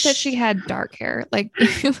 I think that she had dark hair, like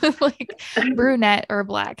brunette or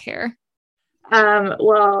black hair.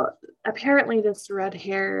 Well, apparently this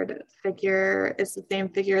red-haired figure is the same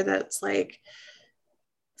figure that's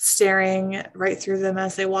staring right through them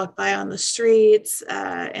as they walk by on the streets.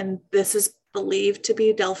 And this is believed to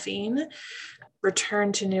be Delphine,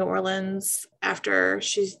 returned to New Orleans after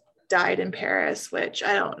she died in Paris, which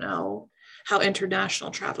I don't know how international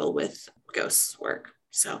travel with ghosts work.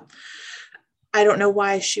 So I don't know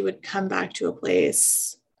why she would come back to a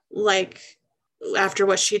place after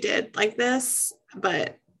what she did like this,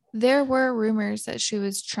 but there were rumors that she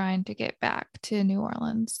was trying to get back to New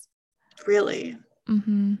Orleans. Really?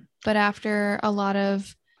 Mm-hmm. But after a lot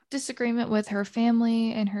of disagreement with her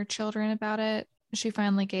family and her children about it, she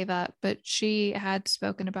finally gave up, but she had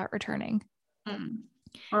spoken about returning.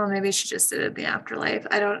 Well, maybe she just did it in the afterlife.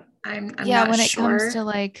 I'm yeah, not when it sure. comes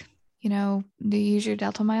to do you use your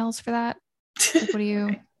Delta miles for that? What do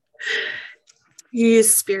you... You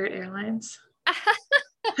use Spirit Airlines.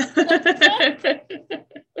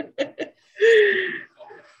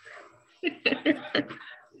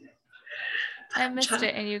 I missed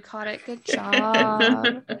it and you caught it. Good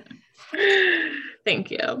job.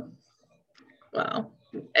 Thank you. Well,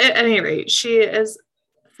 at any rate, she is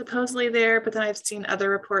supposedly there, but then I've seen other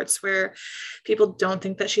reports where people don't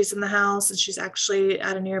think that she's in the house, and she's actually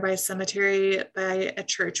at a nearby cemetery by a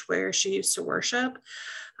church where she used to worship.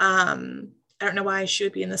 I don't know why she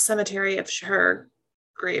would be in the cemetery if her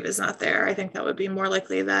grave is not there. I think that would be more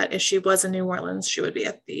likely that if she was in New Orleans, she would be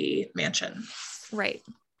at the mansion. Right.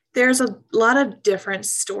 There's a lot of different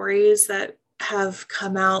stories that have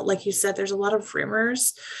come out. Like you said, there's a lot of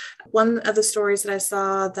rumors. One of the stories that I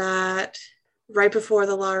saw, that right before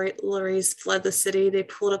the Lawrys fled the city, they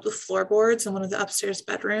pulled up the floorboards in one of the upstairs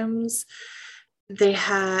bedrooms. They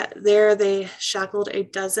shackled a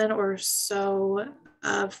dozen or so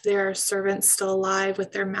of their servants still alive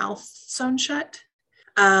with their mouths sewn shut.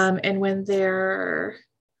 And when their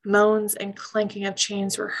moans and clanking of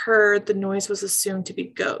chains were heard, the noise was assumed to be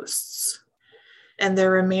ghosts. And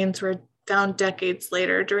their remains were found decades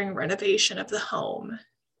later during renovation of the home.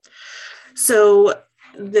 So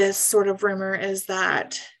this sort of rumor is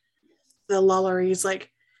that the Lawlorys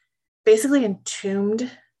basically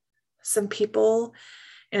entombed some people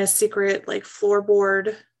in a secret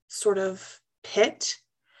floorboard sort of pit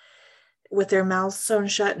with their mouths sewn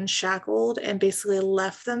shut and shackled, and basically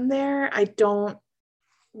left them there. I don't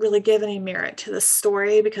really give any merit to this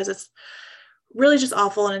story because it's really just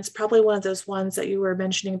awful, and it's probably one of those ones that you were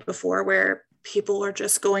mentioning before where people are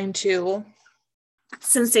just going to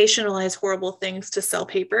sensationalize horrible things to sell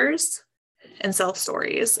papers and sell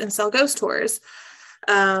stories and sell ghost tours.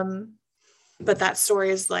 But that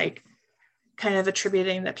story is kind of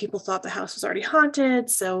attributing that people thought the house was already haunted,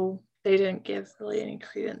 so they didn't give really any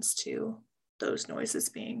credence to those noises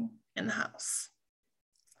being in the house.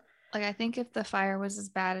 I think if the fire was as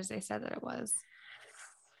bad as they said that it was.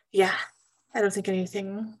 Yeah, I don't think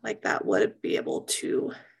anything like that would be able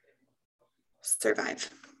to survive.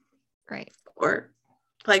 Right. Or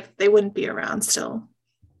they wouldn't be around still.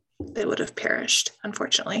 They would have perished,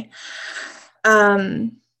 unfortunately.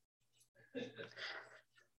 That's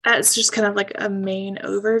just kind of a main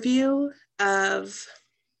overview of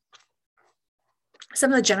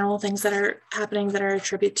some of the general things that are happening that are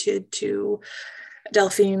attributed to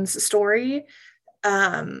Delphine's story.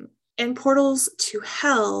 In Portals to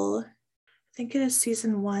Hell, I think it is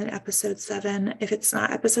season 1, episode 7. If it's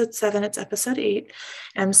not episode 7, it's episode 8.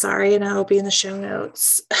 I'm sorry, and I'll be in the show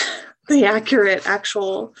notes, the accurate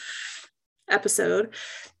actual episode.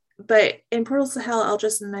 But in Portals to Hell, I'll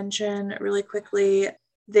just mention really quickly,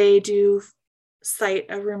 they do cite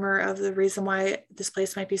a rumor of the reason why this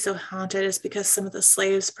place might be so haunted is because some of the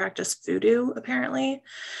slaves practiced voodoo, apparently.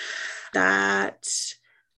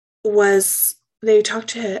 They talked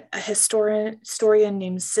to a historian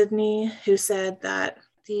named Sydney, who said that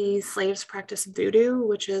the slaves practiced voodoo,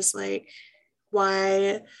 which is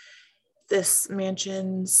why this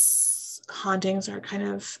mansion's hauntings are kind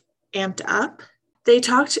of amped up. They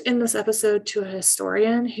talked in this episode to a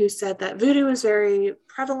historian who said that voodoo is very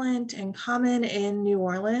prevalent and common in New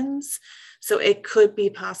Orleans. So it could be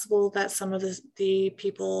possible that some of the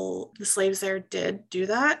people, the slaves there, did do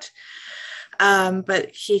that.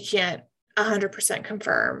 But he can't 100%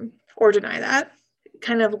 confirm or deny that.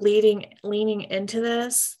 Kind of leaning into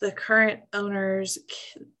this, the current owners,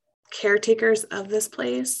 caretakers of this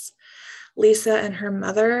place, Lisa and her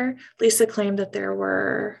mother. Lisa claimed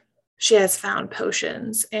that she has found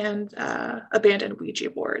potions and abandoned Ouija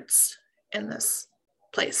boards in this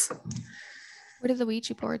place. Where did the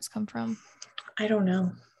Ouija boards come from? I don't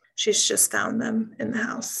know. She's just found them in the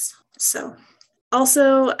house. So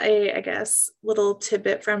also, I guess, little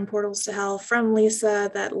tidbit from Portals to Hell from Lisa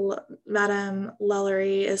that Madame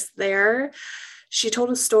Lalaurie is there. She told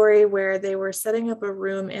a story where they were setting up a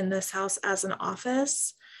room in this house as an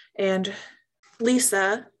office, and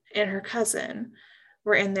Lisa and her cousin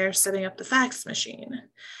were in there setting up the fax machine.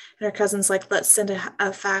 And her cousin's let's send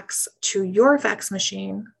a fax to your fax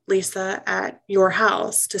machine, Lisa, at your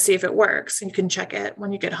house to see if it works. And you can check it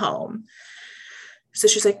when you get home. So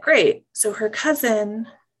she's great. So her cousin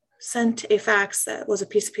sent a fax that was a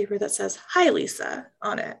piece of paper that says, "Hi, Lisa,"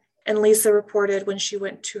 on it. And Lisa reported when she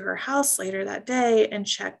went to her house later that day and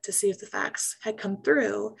checked to see if the fax had come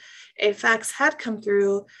through. A fax had come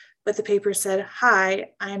through, but the paper said,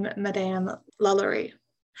 "Hi, I'm Madame Lalaurie,"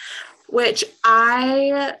 which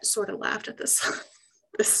I sort of laughed at this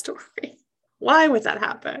story. Why would that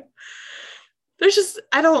happen?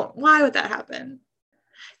 Why would that happen?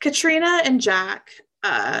 Katrina and Jack,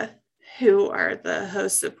 who are the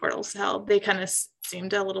hosts of Portals to Hell, they kind of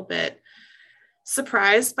seemed a little bit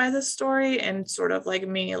surprised by this story, and sort of like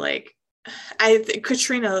me, I think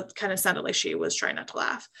Katrina kind of sounded like she was trying not to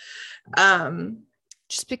laugh.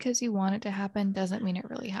 Just because you want it to happen doesn't mean it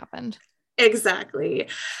really happened. Exactly.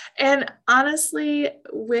 And honestly,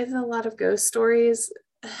 with a lot of ghost stories,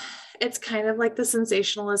 it's kind of like the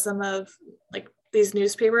sensationalism of like these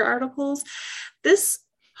newspaper articles. This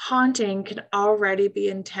haunting can already be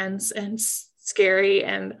intense and scary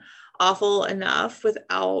and awful enough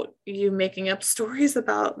without you making up stories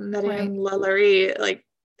about Madame Lalaurie like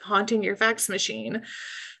haunting your fax machine.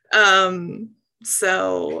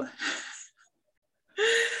 So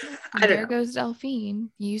there goes Delphine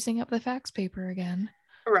using up the fax paper again.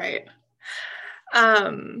 Right.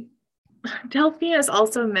 Delphine is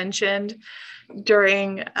also mentioned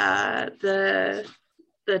during the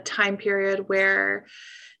time period where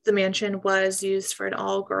the mansion was used for an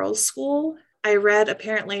all-girls school. I read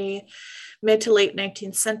apparently mid to late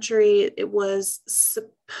 19th century, it was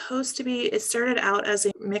supposed to be, it started out as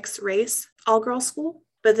a mixed race all-girls school,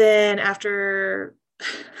 but then after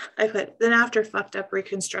fucked up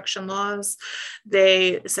Reconstruction laws,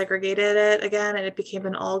 they segregated it again and it became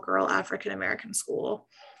an all-girl African-American school.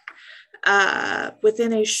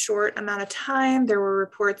 Within a short amount of time, there were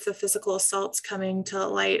reports of physical assaults coming to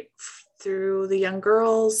light through the young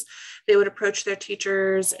girls. They would approach their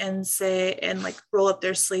teachers and say, and like roll up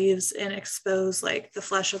their sleeves and expose like the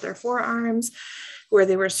flesh of their forearms where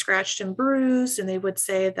they were scratched and bruised. And they would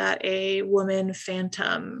say that a woman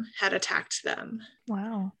phantom had attacked them.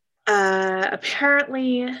 Wow.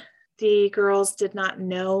 Apparently, the girls did not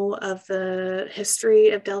know of the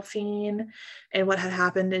history of Delphine and what had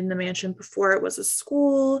happened in the mansion before it was a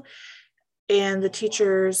school. And the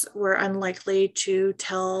teachers were unlikely to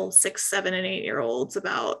tell 6, 7, and 8-year-olds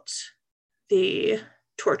about the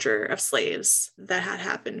torture of slaves that had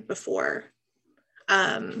happened before.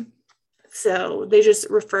 So they just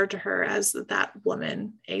referred to her as that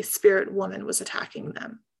woman, a spirit woman, was attacking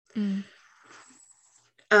them.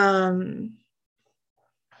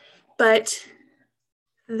 But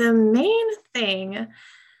the main thing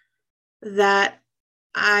that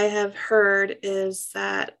I have heard is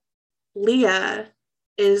that Leah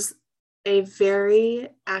is a very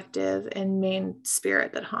active and main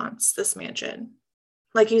spirit that haunts this mansion.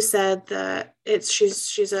 Like you said, that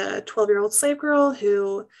she's a 12-year-old slave girl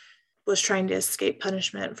who was trying to escape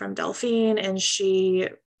punishment from Delphine, and she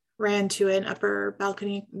ran to an upper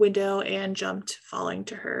balcony window and jumped, falling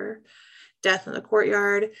to her death in the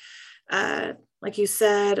courtyard. Like you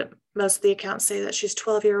said, most of the accounts say that she's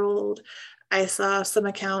 12-year-old. I saw some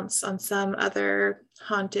accounts on some other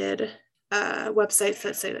haunted websites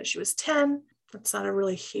that say that she was 10. That's not a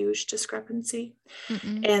really huge discrepancy.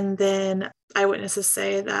 And then eyewitnesses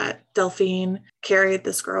say that Delphine carried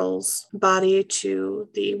this girl's body to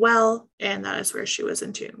the well, and that is where she was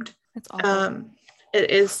entombed. That's awful. It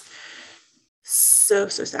is so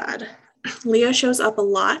sad. Leah shows up a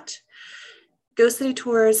lot. Ghost City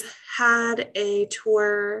Tours had a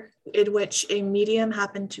tour in which a medium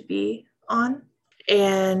happened to be on,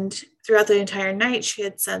 and throughout the entire night she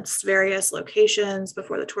had sensed various locations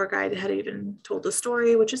before the tour guide had even told the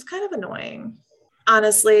story, which is kind of annoying.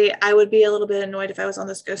 Honestly, I would be a little bit annoyed if I was on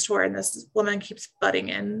this ghost tour and this woman keeps butting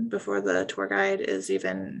in before the tour guide is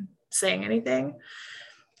even saying anything.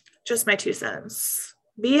 Just my 2 cents.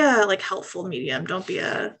 Be a like helpful medium. Don't be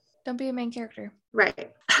a main character.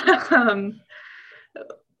 Right.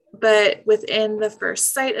 But within the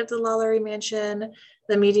first sight of the Lalaurie mansion,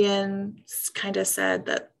 the medium kind of said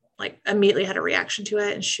that, like, immediately had a reaction to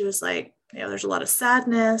it. And she was like, there's a lot of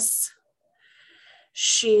sadness.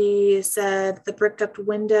 She said the bricked up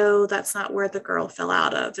window, that's not where the girl fell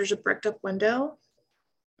out of. There's a bricked up window.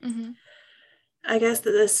 I guess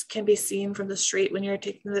that this can be seen from the street when you're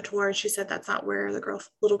taking the tour. She said that's not where the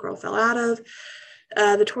little girl fell out of.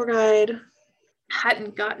 The tour guide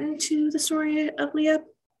hadn't gotten to the story of Leah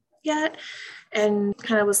yet and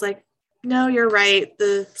kind of was like, no, you're right.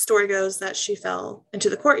 The story goes that she fell into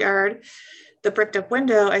the courtyard. The bricked up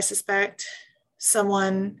window, I suspect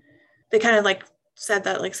they kind of like said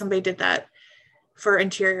that like somebody did that for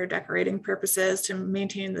interior decorating purposes to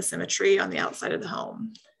maintain the symmetry on the outside of the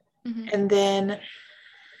home. And then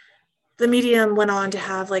the medium went on to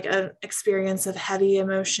have like an experience of heavy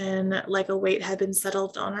emotion, like a weight had been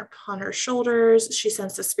settled on her shoulders. She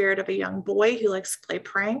sensed the spirit of a young boy who likes to play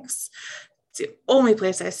pranks. It's the only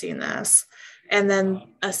place I've seen this. And then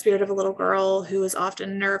a spirit of a little girl who was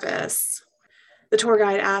often nervous. The tour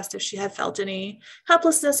guide asked if she had felt any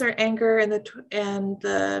helplessness or anger, and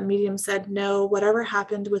the medium said, no, whatever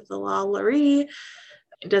happened with the Lalaurie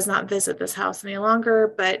does not visit this house any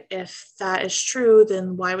longer. But if that is true,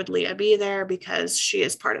 then why would Leah be there? Because she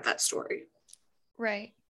is part of that story.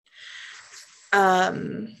 Right.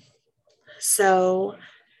 So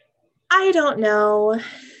I don't know.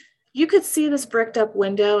 you could see this bricked up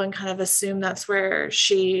window and kind of assume that's where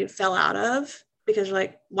she fell out of, because you're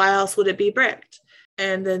like, why else would it be bricked?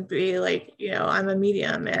 And then be like, I'm a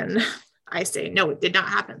medium and I say, no, it did not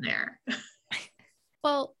happen there.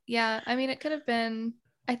 Well, yeah, I mean, it could have been,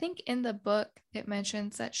 I think in the book it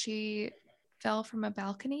mentions that she fell from a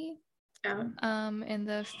balcony. Yeah. And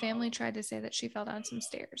the family tried to say that she fell down some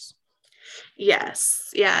stairs. Yes.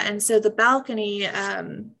 Yeah. And so the balcony,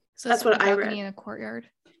 So that's what I read. Balcony in a courtyard.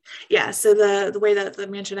 Yeah. So the way that the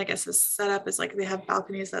mansion, I guess, is set up is like they have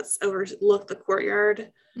balconies that's overlook the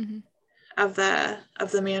courtyard of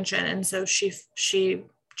the mansion, and so she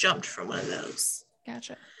jumped from one of those.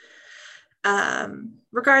 Gotcha.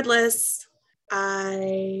 Regardless,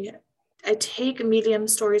 I take medium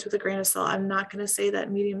stories with a grain of salt. I'm not going to say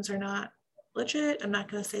that mediums are not legit. I'm not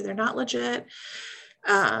going to say they're not legit.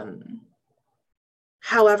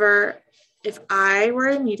 However, if I were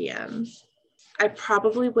a medium, I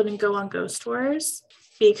probably wouldn't go on ghost tours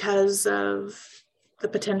because of the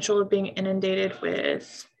potential of being inundated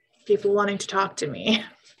with people wanting to talk to me.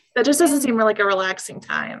 That just doesn't seem like a relaxing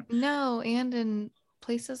time. No, and in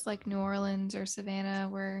places like New Orleans or Savannah,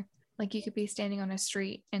 where like you could be standing on a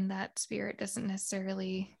street and that spirit doesn't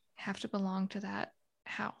necessarily have to belong to that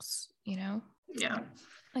house, Yeah.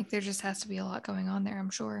 Like there just has to be a lot going on there, I'm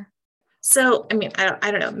sure. So, I mean,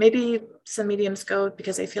 I don't know. Maybe some mediums go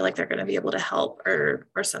because they feel like they're going to be able to help or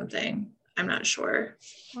something. I'm not sure.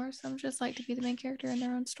 Or some just like to be the main character in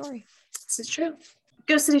their own story. This is true.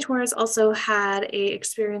 Ghost City Tours also had a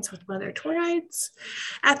experience with one of their tour guides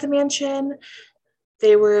at the mansion.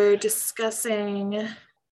 They were discussing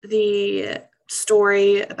the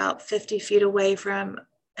story about 50 feet away from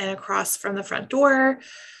and across from the front door.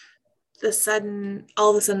 All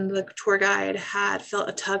of a sudden, the tour guide had felt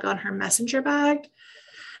a tug on her messenger bag.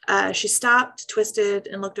 She stopped, twisted,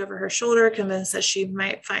 and looked over her shoulder, convinced that she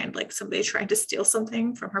might find like somebody trying to steal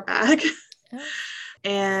something from her bag. Oh.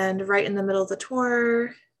 And right in the middle of the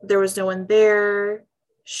tour, there was no one there.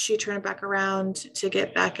 She turned back around to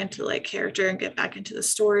get back into like character and get back into the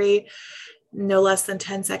story. No less than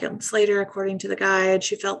 10 seconds later, according to the guide,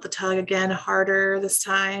 she felt the tug again, harder this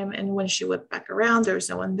time. And when she whipped back around, there was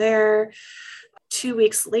no one there. 2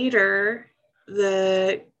 weeks later,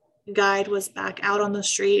 the guide was back out on the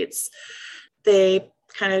streets. They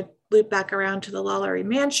kind of looped back around to the Lalaurie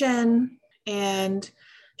mansion, and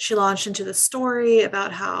she launched into the story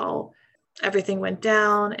about how everything went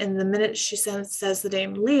down. And the minute she says the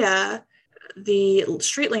name Leah, the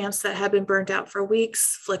street lamps that had been burnt out for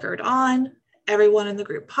weeks flickered on. Everyone in the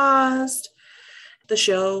group paused. The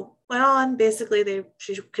show went on. Basically,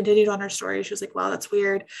 she continued on her story. She was like, wow, that's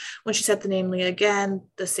weird. When she said the name Leah again,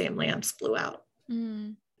 the same lamps blew out.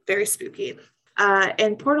 Very spooky.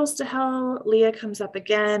 In Portals to Hell, Leah comes up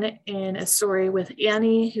again in a story with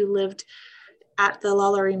Annie, who lived at the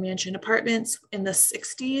Lalaurie Mansion apartments in the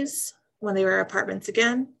 60s when they were apartments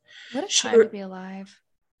again. What a time to be alive.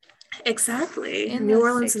 Exactly. In New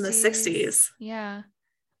Orleans 60s. In the 60s. Yeah.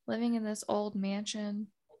 Living in this old mansion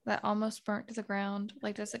that almost burnt to the ground.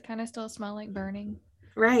 Like, does it kind of still smell like burning?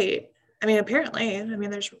 Right. I mean, apparently. I mean,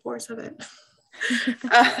 there's reports of it.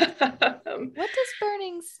 What does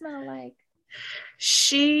burning smell like?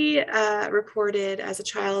 She reported as a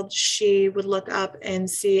child, she would look up and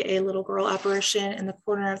see a little girl apparition in the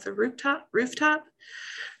corner of the rooftop.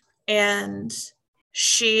 And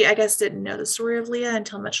she, I guess, didn't know the story of Leah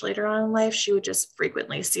until much later on in life. She would just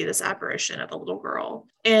frequently see this apparition of a little girl.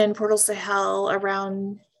 In Portals to Hell,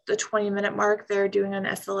 around the 20-minute mark, they're doing an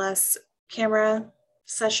SLS camera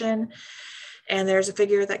session. And there's a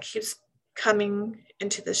figure that keeps coming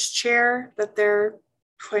into this chair that they're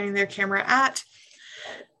pointing their camera at.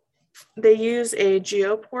 They use a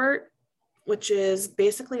Geoport, which is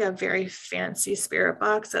basically a very fancy spirit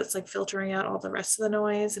box that's like filtering out all the rest of the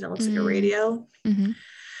noise, and it looks like a radio. Mm-hmm.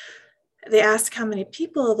 They ask how many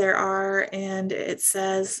people there are, and it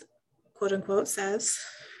says, quote unquote, says,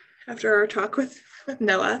 after our talk with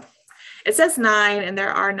Noah, it says 9, and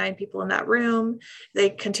there are 9 people in that room. They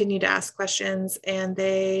continue to ask questions, and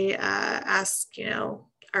they ask,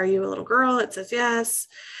 are you a little girl? It says yes.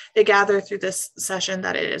 They gather through this session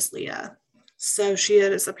that it is Leah. So she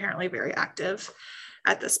is apparently very active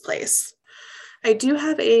at this place. I do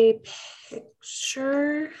have a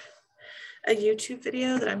picture, a YouTube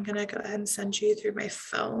video that I'm going to go ahead and send you through my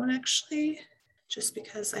phone, actually, just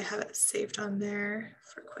because I have it saved on there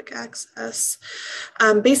for quick access.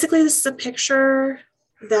 Basically, this is a picture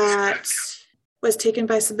that was taken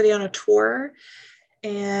by somebody on a tour,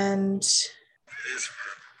 and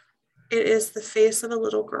it is the face of a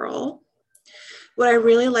little girl. What I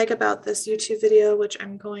really like about this YouTube video, which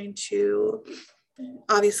I'm going to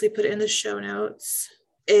obviously put it in the show notes,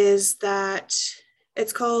 is that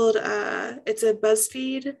it's called, it's a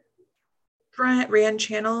BuzzFeed ran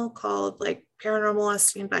channel called like Paranormal as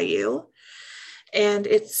Seen by You. And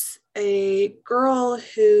it's a girl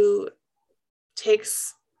who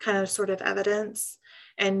takes kind of sort of evidence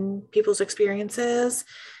and people's experiences,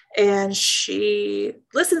 and she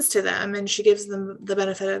listens to them and she gives them the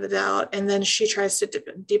benefit of the doubt, and then she tries to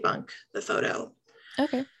debunk the photo.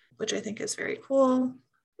 Okay. Which I think is very cool.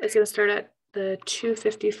 It's going to start at the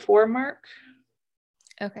 2:54 mark.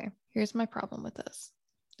 Okay, here's my problem with this.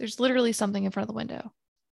 There's literally something in front of the window.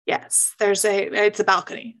 Yes, it's a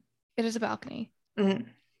balcony. It is a balcony. Mm-hmm.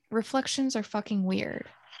 Reflections are fucking weird.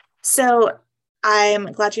 So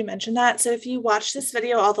I'm glad you mentioned that. So if you watch this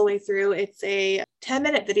video all the way through, it's a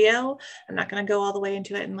 10-minute video. I'm not going to go all the way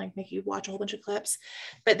into it and like make you watch a whole bunch of clips,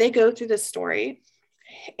 but they go through this story,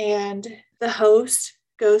 and the host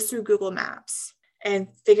goes through Google Maps and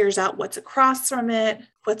figures out what's across from it,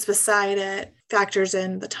 what's beside it, factors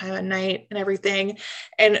in the time of night and everything.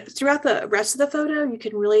 And throughout the rest of the photo, you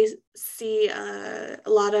can really see a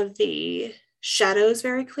lot of the shadows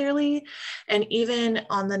very clearly. And even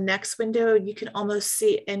on the next window, you can almost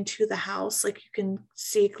see into the house. Like you can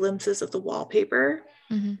see glimpses of the wallpaper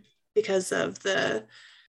because of the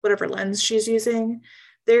whatever lens she's using.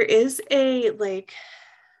 There is a like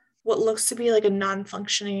what looks to be like a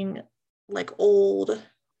non-functioning like old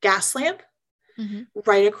gas lamp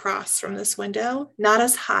right across from this window, not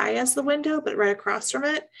as high as the window, but right across from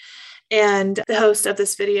it. And the host of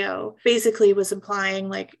this video basically was implying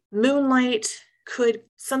like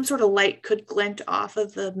some sort of light could glint off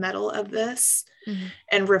of the metal of this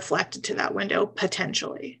and reflect into that window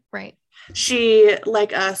potentially. Right. She,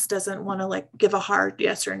 like us, doesn't want to like give a hard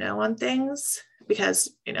yes or no on things because,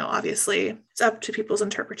 you know, obviously it's up to people's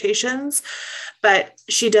interpretations, but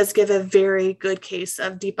she does give a very good case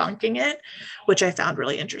of debunking it, which I found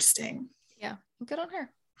really interesting. Yeah, good on her.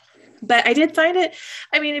 But I did find it,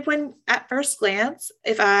 I mean, when at first glance,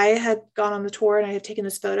 if I had gone on the tour and I had taken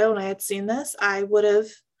this photo and I had seen this, I would have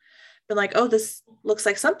been like, oh, this looks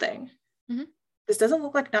like something. This doesn't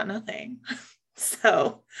look like not nothing.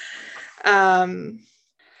 So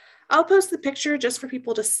I'll post the picture just for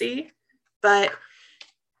people to see, but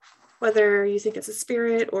whether you think it's a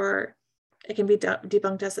spirit or it can be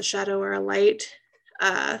debunked as a shadow or a light,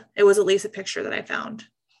 it was at least a picture that I found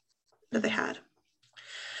that they had.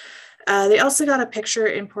 They also got a picture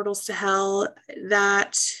in Portals to Hell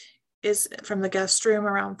that is from the guest room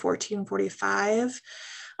around 1445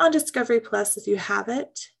 on Discovery Plus if you have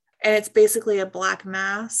it. And it's basically a black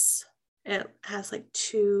mass. It has like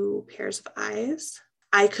 2 pairs of eyes.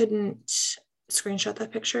 I couldn't screenshot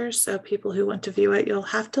that picture, so people who want to view it, you'll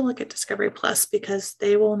have to look at Discovery Plus because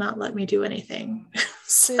they will not let me do anything.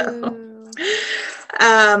 But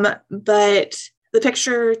the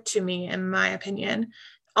picture, to me, in my opinion,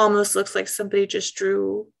 almost looks like somebody just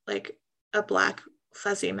drew like a black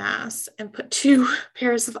fuzzy mass and put 2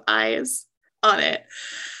 pairs of eyes on it.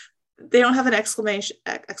 They don't have an explanation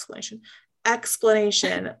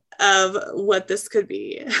of what this could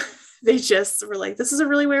be. They just were like, this is a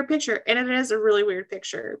really weird picture. And it is a really weird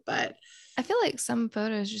picture, but I feel like some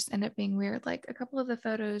photos just end up being weird. Like a couple of the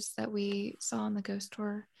photos that we saw on the ghost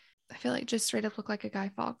tour, I feel like just straight up look like a Guy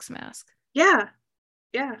Fawkes mask. Yeah.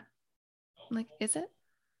 Like, is it?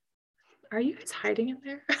 Are you guys hiding in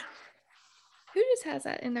there? Who just has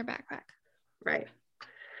that in their backpack? Right.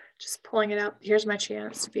 Just pulling it out. Here's my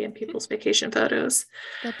chance to be in people's vacation photos.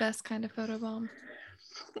 The best kind of photo bomb.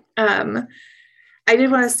 I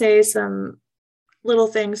did want to say some little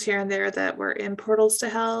things here and there that were in Portals to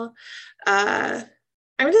Hell. I'm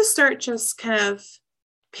going to start just kind of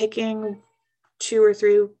picking 2 or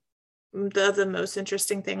 3 of the most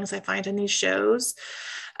interesting things I find in these shows.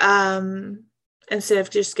 Instead of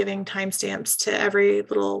just giving timestamps to every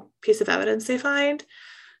little piece of evidence they find,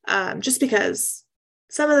 just because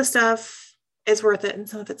some of the stuff is worth it and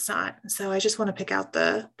some of it's not. So I just want to pick out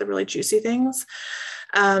the really juicy things.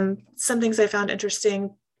 Some things I found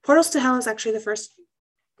interesting. Portals to Hell is actually the first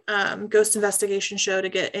ghost investigation show to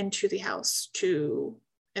get into the house to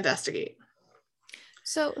investigate.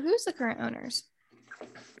 So who's the current owners?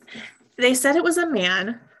 They said it was a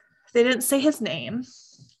man. They didn't say his name.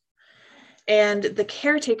 And the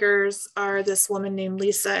caretakers are this woman named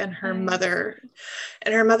Lisa and her mother.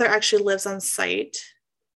 And her mother actually lives on site.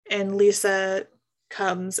 And Lisa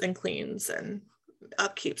comes and cleans and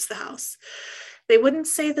upkeeps the house. They wouldn't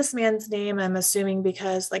say this man's name, I'm assuming,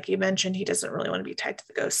 because, like you mentioned, he doesn't really want to be tied to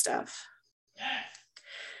the ghost stuff.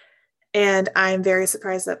 And I'm very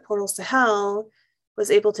surprised that Portals to Hell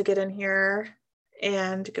was able to get in here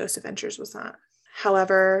and Ghost Adventures was not.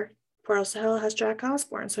 However, Portals to Hell has Jack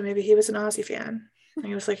Osborne, so maybe he was an Ozzy fan. And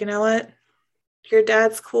he was like, you know what? Your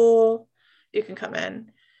dad's cool. You can come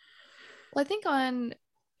in. Well, I think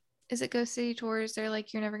is it Ghost City Tours? They're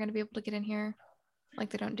like, you're never going to be able to get in here. Like,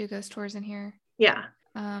 they don't do ghost tours in here. Yeah.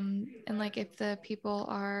 And like, if the people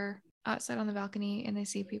are outside on the balcony and they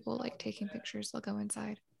see people like taking pictures, they'll go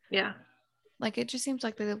inside. Yeah. Like, it just seems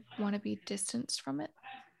like they want to be distanced from it.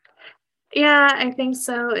 Yeah, I think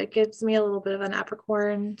so. It gives me a little bit of an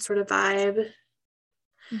Abercorn sort of vibe.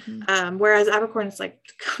 Mm-hmm. Whereas Abercorn is like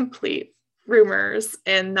complete rumors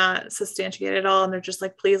and not substantiated at all. And they're just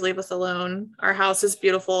like, please leave us alone. Our house is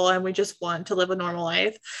beautiful and we just want to live a normal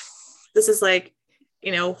life. This is like,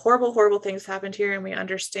 you know, horrible things happened here and we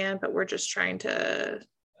understand, but we're just trying to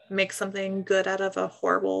make something good out of a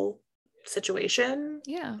horrible situation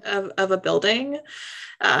of a building.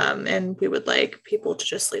 And we would like people to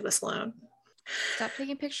just leave us alone. Stop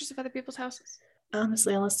taking pictures of other people's houses.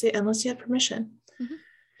 Honestly, unless you have permission. Mm-hmm.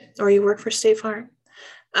 Or you work for State Farm.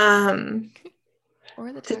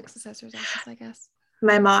 Or the tax assessor's office, I guess.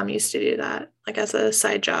 My mom used to do that, like as a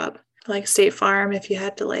side job. Like State Farm, if you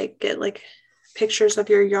had to like get like pictures of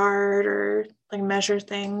your yard or like measure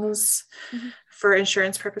things for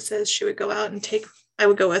insurance purposes, she would go out and I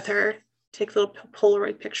would go with her, take little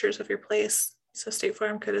Polaroid pictures of your place so State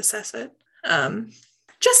Farm could assess it.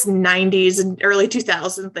 Just 90s and early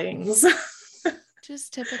 2000 things.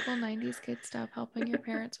 Just typical 90s kid stuff, helping your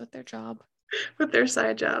parents with their job. With their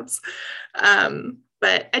side jobs.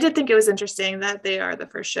 But I did think it was interesting that they are the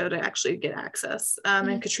first show to actually get access.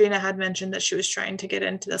 And Katrina had mentioned that she was trying to get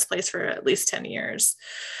into this place for at least 10 years.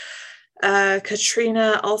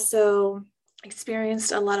 Katrina also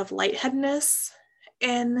experienced a lot of lightheadedness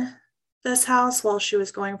in this house while she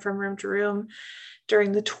was going from room to room.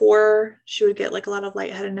 During the tour, she would get like a lot of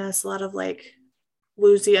lightheadedness, a lot of like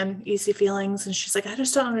woozy, uneasy feelings. And she's like, I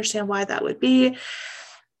just don't understand why that would be.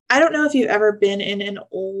 I don't know if you've ever been in an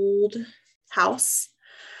old house,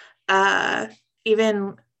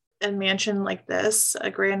 even a mansion like this, a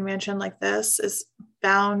grand mansion like this is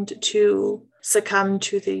bound to succumb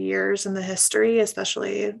to the years and the history,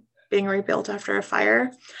 especially being rebuilt after a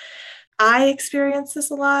fire. I experience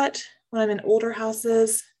this a lot when I'm in older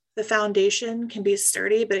houses. The foundation can be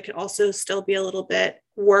sturdy, but it can also still be a little bit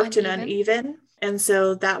warped and uneven. And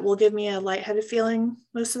so that will give me a lightheaded feeling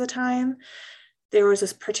most of the time. There was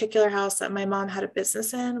this particular house that my mom had a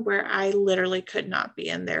business in where I literally could not be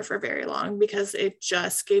in there for very long because it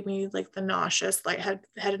just gave me like the nauseous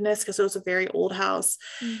lightheadedness because it was a very old house.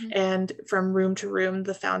 And from room to room,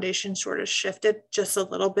 the foundation sort of shifted just a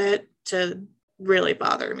little bit to really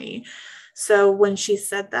bother me. So when she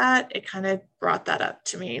said that, it kind of brought that up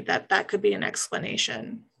to me that could be an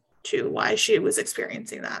explanation to why she was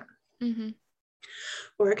experiencing that.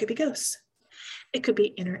 Or it could be ghosts. It could be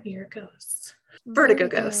inner ear ghosts. Vertigo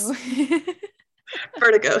ghosts.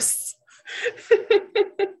 Vertigos.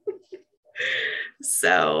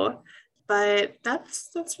 So, but that's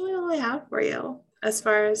really all I have for you as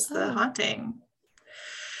far as the haunting.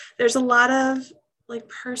 There's a lot of like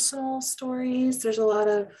personal stories. There's a lot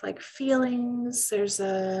of like feelings. There's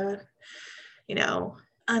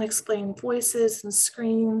unexplained voices and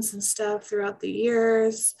screams and stuff throughout the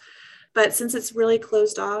years. But since it's really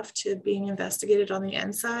closed off to being investigated on the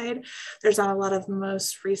inside, there's not a lot of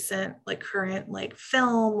most recent, like current, like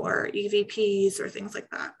film or EVPs or things like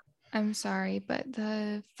that. I'm sorry, but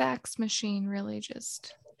the fax machine really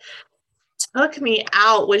just took me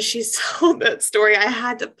out when she told that story. I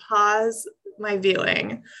had to pause my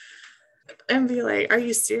viewing and be like, are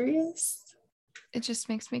you serious? It just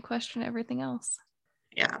makes me question everything else.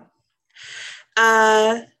 Yeah.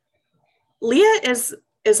 Leah is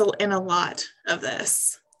in a lot of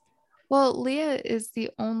this. Well, Leah is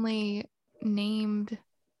the only named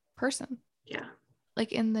person. Yeah.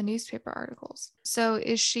 Like in the newspaper articles. So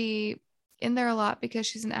is she in there a lot because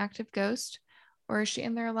she's an active ghost? Or is she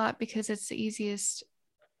in there a lot because it's the easiest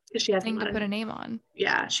thing to put a name on?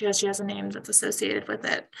 Yeah, she has a name that's associated with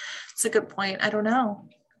it. It's a good point. I don't know.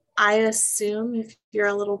 I assume if you're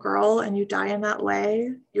a little girl and you die in that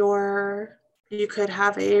way, you could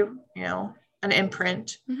have an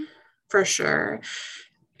imprint for sure.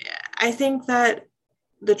 I think that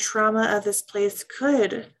the trauma of this place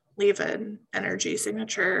could leave an energy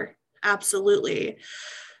signature. Absolutely.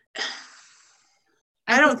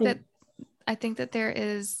 I think that there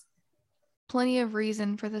is plenty of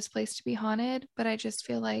reason for this place to be haunted, but I just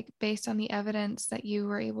feel like based on the evidence that you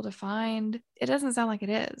were able to find, it doesn't sound like it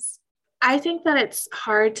is. I think that it's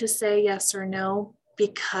hard to say yes or no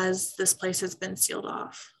because this place has been sealed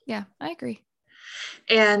off. Yeah, I agree.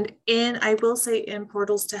 And I will say in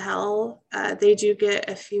Portals to Hell, they do get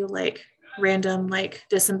a few like random like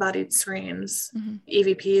disembodied screams,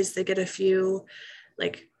 EVPs. They get a few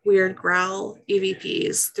like weird growl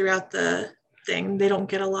EVPs throughout the thing. They don't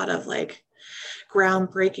get a lot of like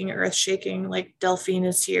groundbreaking, earth shaking, like Delphine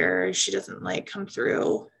is here. She doesn't like come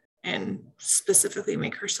through and specifically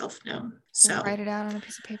make herself known. So write it out on a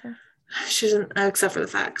piece of paper. She doesn't, except for the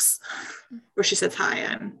facts where she says,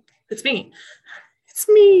 hi, it's me. It's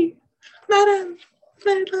me, Madame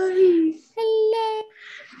Valerie. Hello.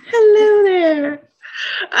 Hello there.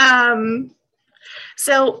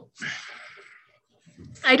 So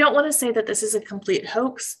I don't want to say that this is a complete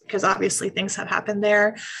hoax, because obviously things have happened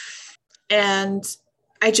there. And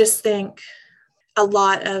I just think a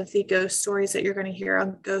lot of the ghost stories that you're going to hear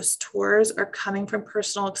on ghost tours are coming from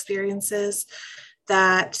personal experiences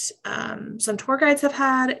that some tour guides have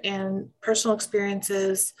had, and personal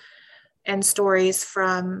experiences and stories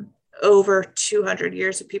from over 200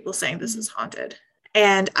 years of people saying this is haunted.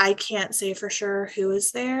 And I can't say for sure who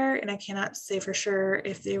is there, and I cannot say for sure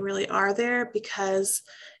if they really are there, because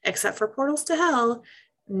except for Portals to Hell,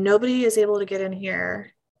 nobody is able to get in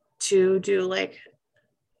here to do like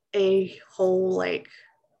a whole like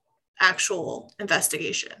actual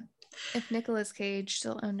investigation. If Nicolas Cage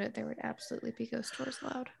still owned it, there would absolutely be ghost tours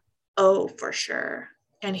allowed. Oh, for sure.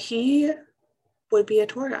 And he would be a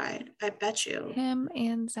tour guide, I bet you. Him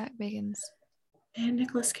and Zach Bagans. And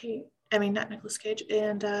Nicolas Cage. I mean, not Nicolas Cage.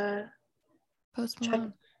 And Post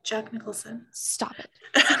Malone. Jack Nicholson. Stop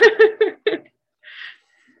it.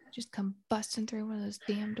 Just come busting through one of those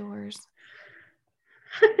damn doors.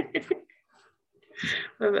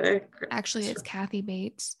 Actually, it's Kathy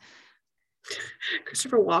Bates.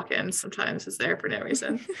 Christopher Walken sometimes is there for no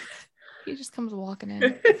reason. He just comes walking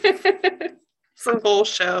in. It's a whole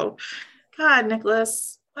show. God,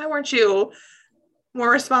 Nicholas, why weren't you more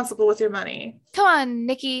responsible with your money? Come on,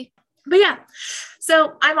 Nikki. But yeah,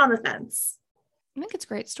 so I'm on the fence. I think it's a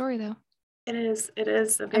great story, though. It is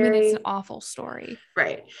a very... I mean, it's an awful story.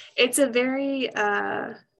 Right. It's a very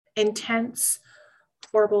intense,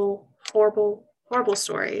 horrible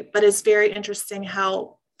story, but it's very interesting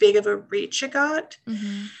how big of a reach it got.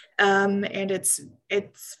 And it's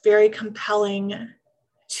very compelling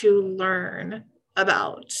to learn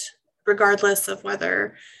about, regardless of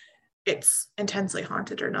whether it's intensely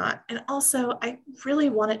haunted or not. And also, I really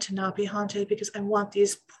want it to not be haunted, because I want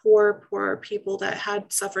these poor people that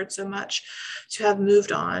had suffered so much to have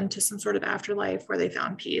moved on to some sort of afterlife where they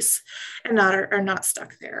found peace and are not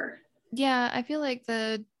stuck there. Yeah, I feel like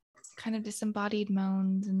the kind of disembodied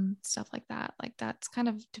moans and stuff like that, like that's kind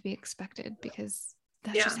of to be expected, because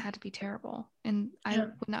that just had to be terrible. And I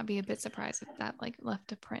would not be a bit surprised if that like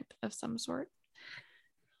left a print of some sort.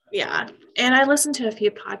 Yeah. And I listened to a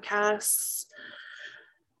few podcasts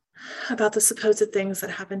about the supposed things that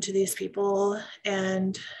happened to these people.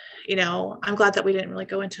 And, you know, I'm glad that we didn't really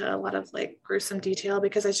go into a lot of like gruesome detail,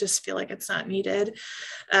 because I just feel like it's not needed.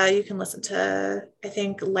 You can listen to, I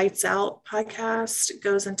think, Lights Out podcast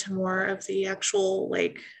goes into more of the actual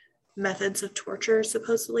like methods of torture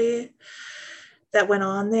supposedly that went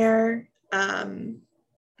on there. And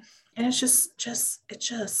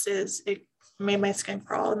it made my skin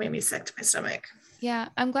crawl. It made me sick to my stomach. Yeah,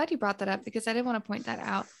 I'm glad you brought that up, because I did want to point that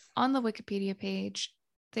out. On the Wikipedia page,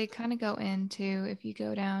 they kind of go into, if you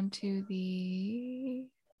go down to the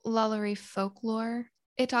Lalaurie folklore,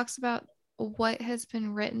 it talks about what has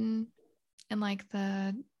been written and like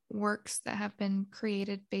the works that have been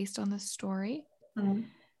created based on this story.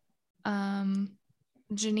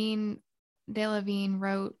 Janine Delavigne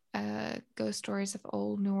wrote Ghost Stories of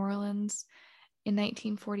Old New Orleans in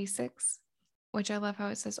 1946, which I love how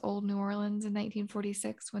it says Old New Orleans in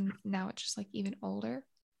 1946 when now it's just like even older.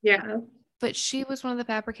 Yeah. But she was one of the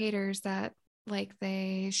fabricators that like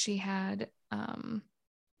she had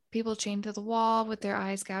people chained to the wall with their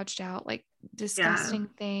eyes gouged out, like disgusting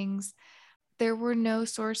things. There were no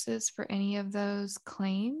sources for any of those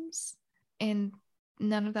claims, and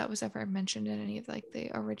none of that was ever mentioned in any of like the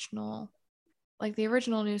original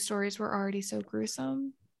news stories were already so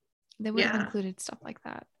gruesome. They would have included stuff like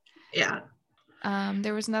that. Yeah.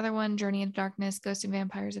 There was another one, Journey into Darkness, Ghosts and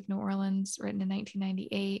Vampires of New Orleans, written in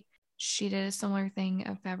 1998. She did a similar thing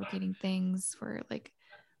of fabricating things where like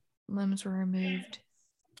limbs were removed.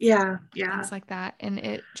 Things like that. And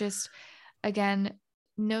it just, again,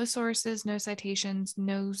 no sources, no citations,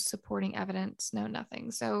 no supporting evidence, no nothing.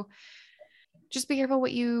 So just be careful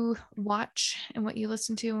what you watch and what you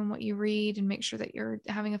listen to and what you read, and make sure that you're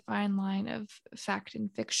having a fine line of fact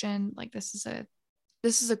and fiction. Like this is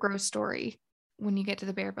a gross story when you get to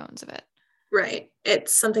the bare bones of it. Right.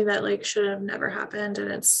 It's something that like should have never happened,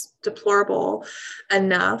 and it's deplorable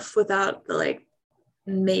enough without the like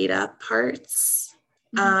made up parts.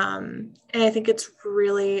 And I think it's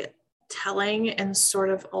really telling and sort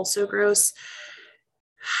of also gross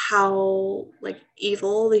how like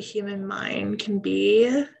evil the human mind can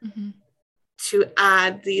be to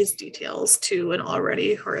add these details to an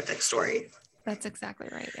already horrific story. That's exactly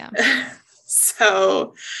right. Yeah.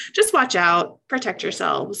 So just watch out, protect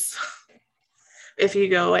yourselves if you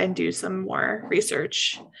go and do some more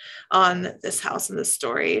research on this house and this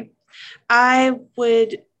story. I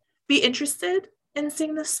would be interested in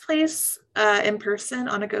seeing this place in person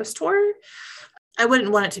on a ghost tour. I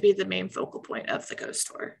wouldn't want it to be the main focal point of the ghost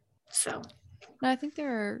tour. So, no, I think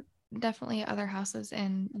there are definitely other houses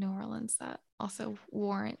in New Orleans that also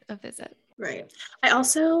warrant a visit. Right. I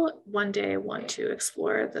also one day want to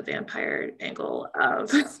explore the vampire angle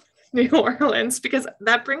of New Orleans, because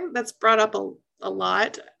that's brought up a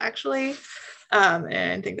lot actually. And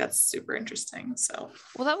I think that's super interesting. So,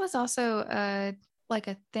 well, that was also like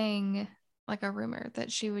a thing, like a rumor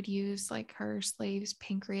that she would use like her slave's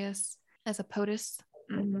pancreas as a potus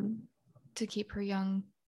to keep her young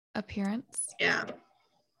appearance. Yeah.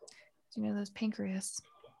 You know, those pancreas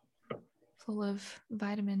full of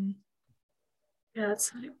vitamin. Yeah,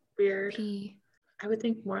 that's weird. P. I would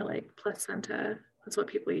think more like placenta. That's what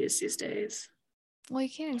people use these days. Well, you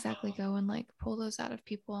can't exactly go and like pull those out of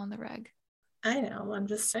people on the reg. I know, I'm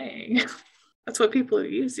just saying. That's what people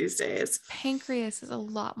use these days. Pancreas is a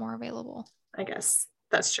lot more available. I guess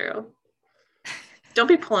that's true. Don't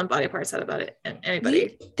be pulling body parts out about it. Anybody.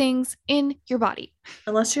 Leave things in your body.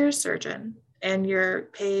 Unless you're a surgeon and you're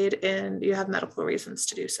paid and you have medical reasons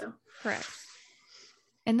to do so. Correct.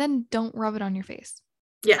 And then don't rub it on your face.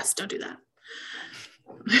 Yes, don't do that.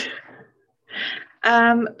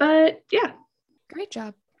 But yeah. Great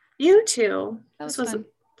job. You too. That was fun.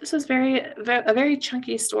 This was a very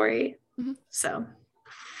chunky story. So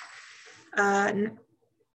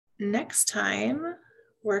next time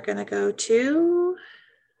we're gonna go to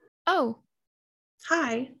Ohio.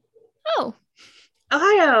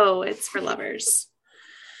 It's for lovers.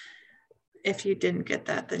 If you didn't get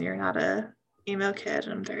that, then you're not a emo kid.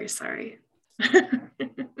 I'm very sorry.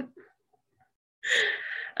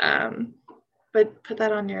 But put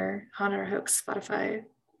that on your Haunted or Hoax Spotify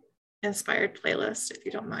inspired playlist if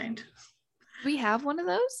you don't mind. We have one of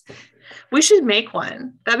those? We should make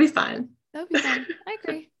one. That'd be fun. That'd be fun. I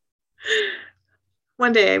agree.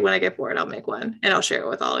 One day when I get bored, I'll make one and I'll share it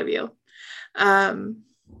with all of you. But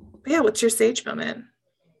yeah, what's your sage moment?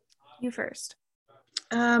 You first.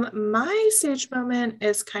 My sage moment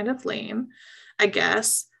is kind of lame, I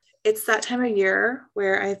guess. It's that time of year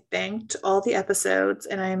where I've banked all the episodes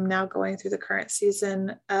and I'm now going through the current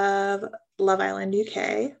season of Love Island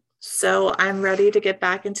UK. So I'm ready to get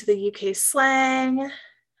back into the UK slang.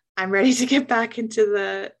 I'm ready to get back into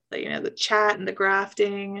the chat and the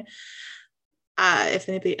grafting. If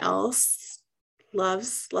anybody else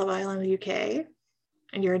loves Love Island UK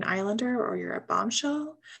and you're an Islander or you're a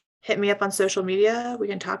bombshell, hit me up on social media. We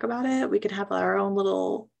can talk about it. We can have our own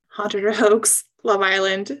little Haunted or Hoax Love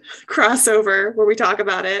Island crossover where we talk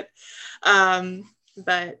about it.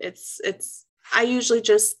 But I usually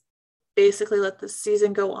just basically let the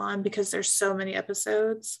season go on because there's so many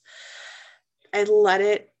episodes. I let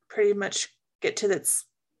it pretty much get to its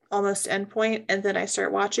almost end point and then I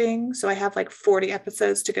start watching. So I have like 40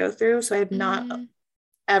 episodes to go through. So I'm not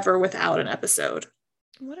ever without an episode.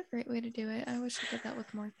 What a great way to do it. I wish I did that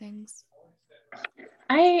with more things.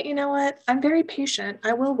 You know what? I'm very patient.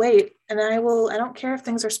 I will wait and I don't care if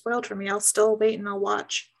things are spoiled for me. I'll still wait and I'll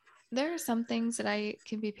watch. There are some things that I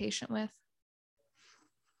can be patient with.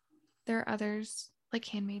 There are others, like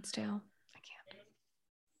Handmaid's Tale. I can't.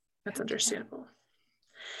 That's understandable.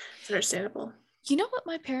 It's understandable. You know what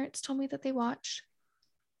my parents told me that they watched?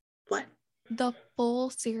 What? The full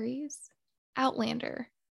series, Outlander.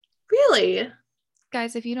 Really?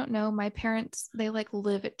 Guys, if you don't know, my parents, they like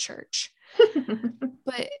live at church.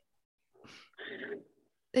 But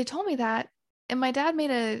they told me that, and my dad made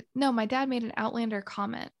an Outlander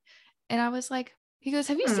comment, and I was like, he goes,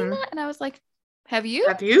 have you seen that? And I was like, have you?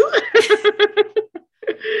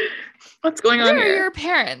 What's going on here? Where are your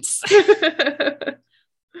parents?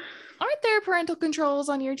 Aren't there parental controls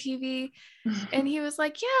on your TV? And he was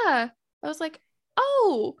like, yeah. I was like,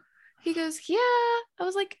 oh. He goes, yeah. I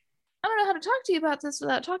was like, I don't know how to talk to you about this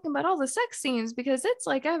without talking about all the sex scenes, because it's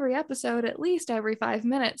like every episode, at least every 5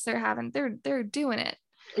 minutes, they're doing it.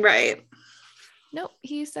 Right. Nope.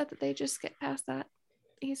 He said that they just get past that.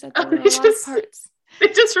 He said there were a lot of parts. They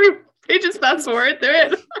just fast forward through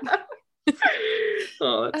it.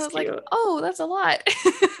 Oh, I that's was cute. like, oh, that's a lot.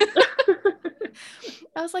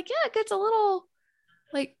 I was like, yeah, it gets a little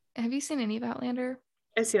like, have you seen any of Outlander?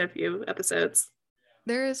 I've seen a few episodes.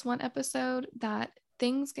 There is one episode that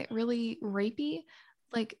things get really rapey.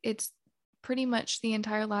 Like it's pretty much the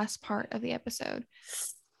entire last part of the episode.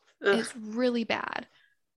 Ugh. It's really bad.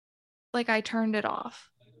 Like I turned it off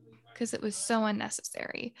because it was so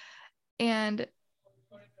unnecessary. And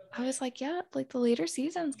I was like, yeah, like the later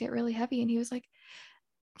seasons get really heavy. And he was like,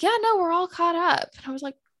 yeah, no, we're all caught up. And I was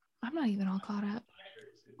like, I'm not even all caught up.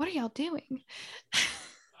 What are y'all doing?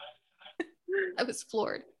 I was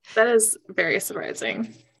floored. That is very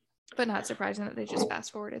surprising. But not surprising that they just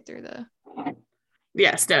fast forwarded through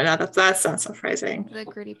Yes, no, that's not surprising. the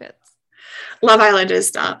gritty bits. Love Island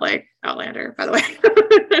is not like Outlander, by the way.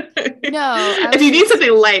 No. If you need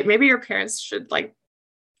something light, maybe your parents should like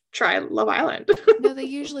try Love Island. No, they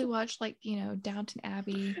usually watch like, Downton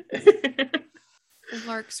Abbey,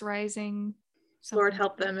 Lark's Rising. Lord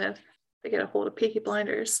help them if they get a hold of Peaky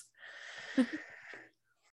Blinders.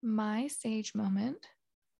 My sage moment.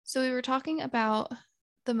 So we were talking about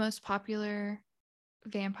the most popular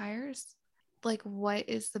vampires. Like, what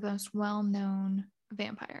is the most well-known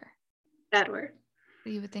vampire? Edward.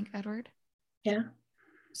 You would think Edward. Yeah.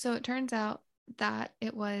 So it turns out that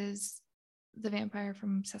it was the vampire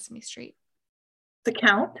from Sesame Street. The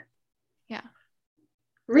Count? Yeah.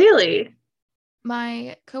 Really?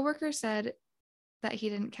 My coworker said that he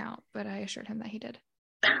didn't count, but I assured him that he did.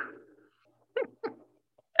 I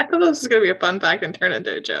thought this was going to be a fun fact and turn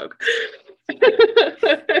into a joke.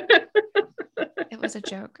 It was a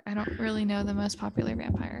joke. I don't really know the most popular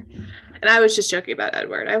vampire. And I was just joking about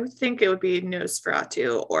Edward. I would think it would be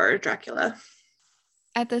Nosferatu or Dracula.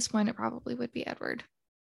 At this point, it probably would be Edward.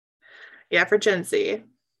 Yeah, for Gen Z.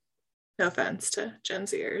 No offense to Gen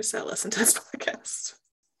Zers that listen to this podcast.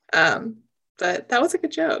 But that was a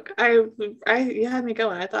good joke. You had me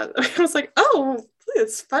going. I was like, oh,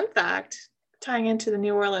 it's fun fact tying into the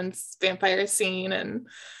New Orleans vampire scene and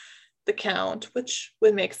the Count, which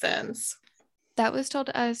would make sense. That was told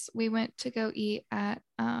to us. We went to go eat at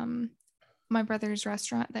my brother's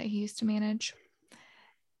restaurant that he used to manage,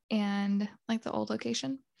 and like the old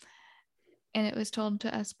location. And it was told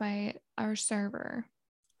to us by our server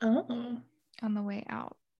on the way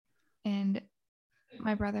out. And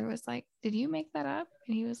my brother was like, did you make that up?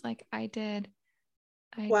 And he was like, I did.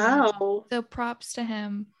 Wow. So props to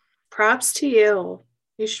him. Props to you.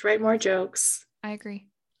 You should write more jokes. I agree.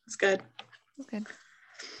 It's good. It's good.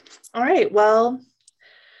 All right. Well,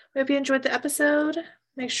 we hope you enjoyed the episode.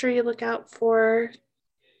 Make sure you look out for,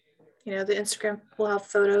 the Instagram will have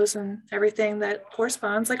photos and everything that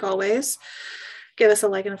corresponds, like always. Give us a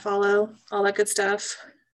like and a follow, all that good stuff.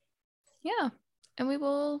 Yeah. And we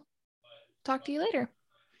will talk to you later.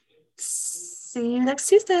 See you next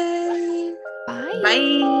Tuesday. Bye.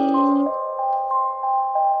 Bye.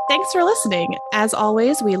 Thanks for listening. As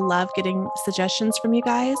always, we love getting suggestions from you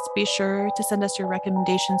guys. Be sure to send us your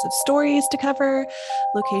recommendations of stories to cover,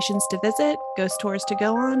 locations to visit, ghost tours to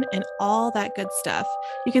go on, and all that good stuff.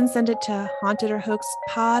 You can send it to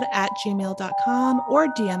hauntedorhoaxedpod@gmail.com or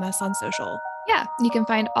DM us on social. Yeah, you can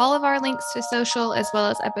find all of our links to social as well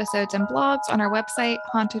as episodes and blogs on our website,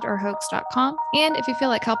 hauntedorhoax.com. And if you feel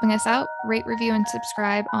like helping us out, rate, review, and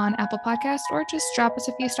subscribe on Apple Podcasts or just drop us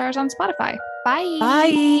a few stars on Spotify. Bye.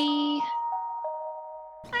 Bye.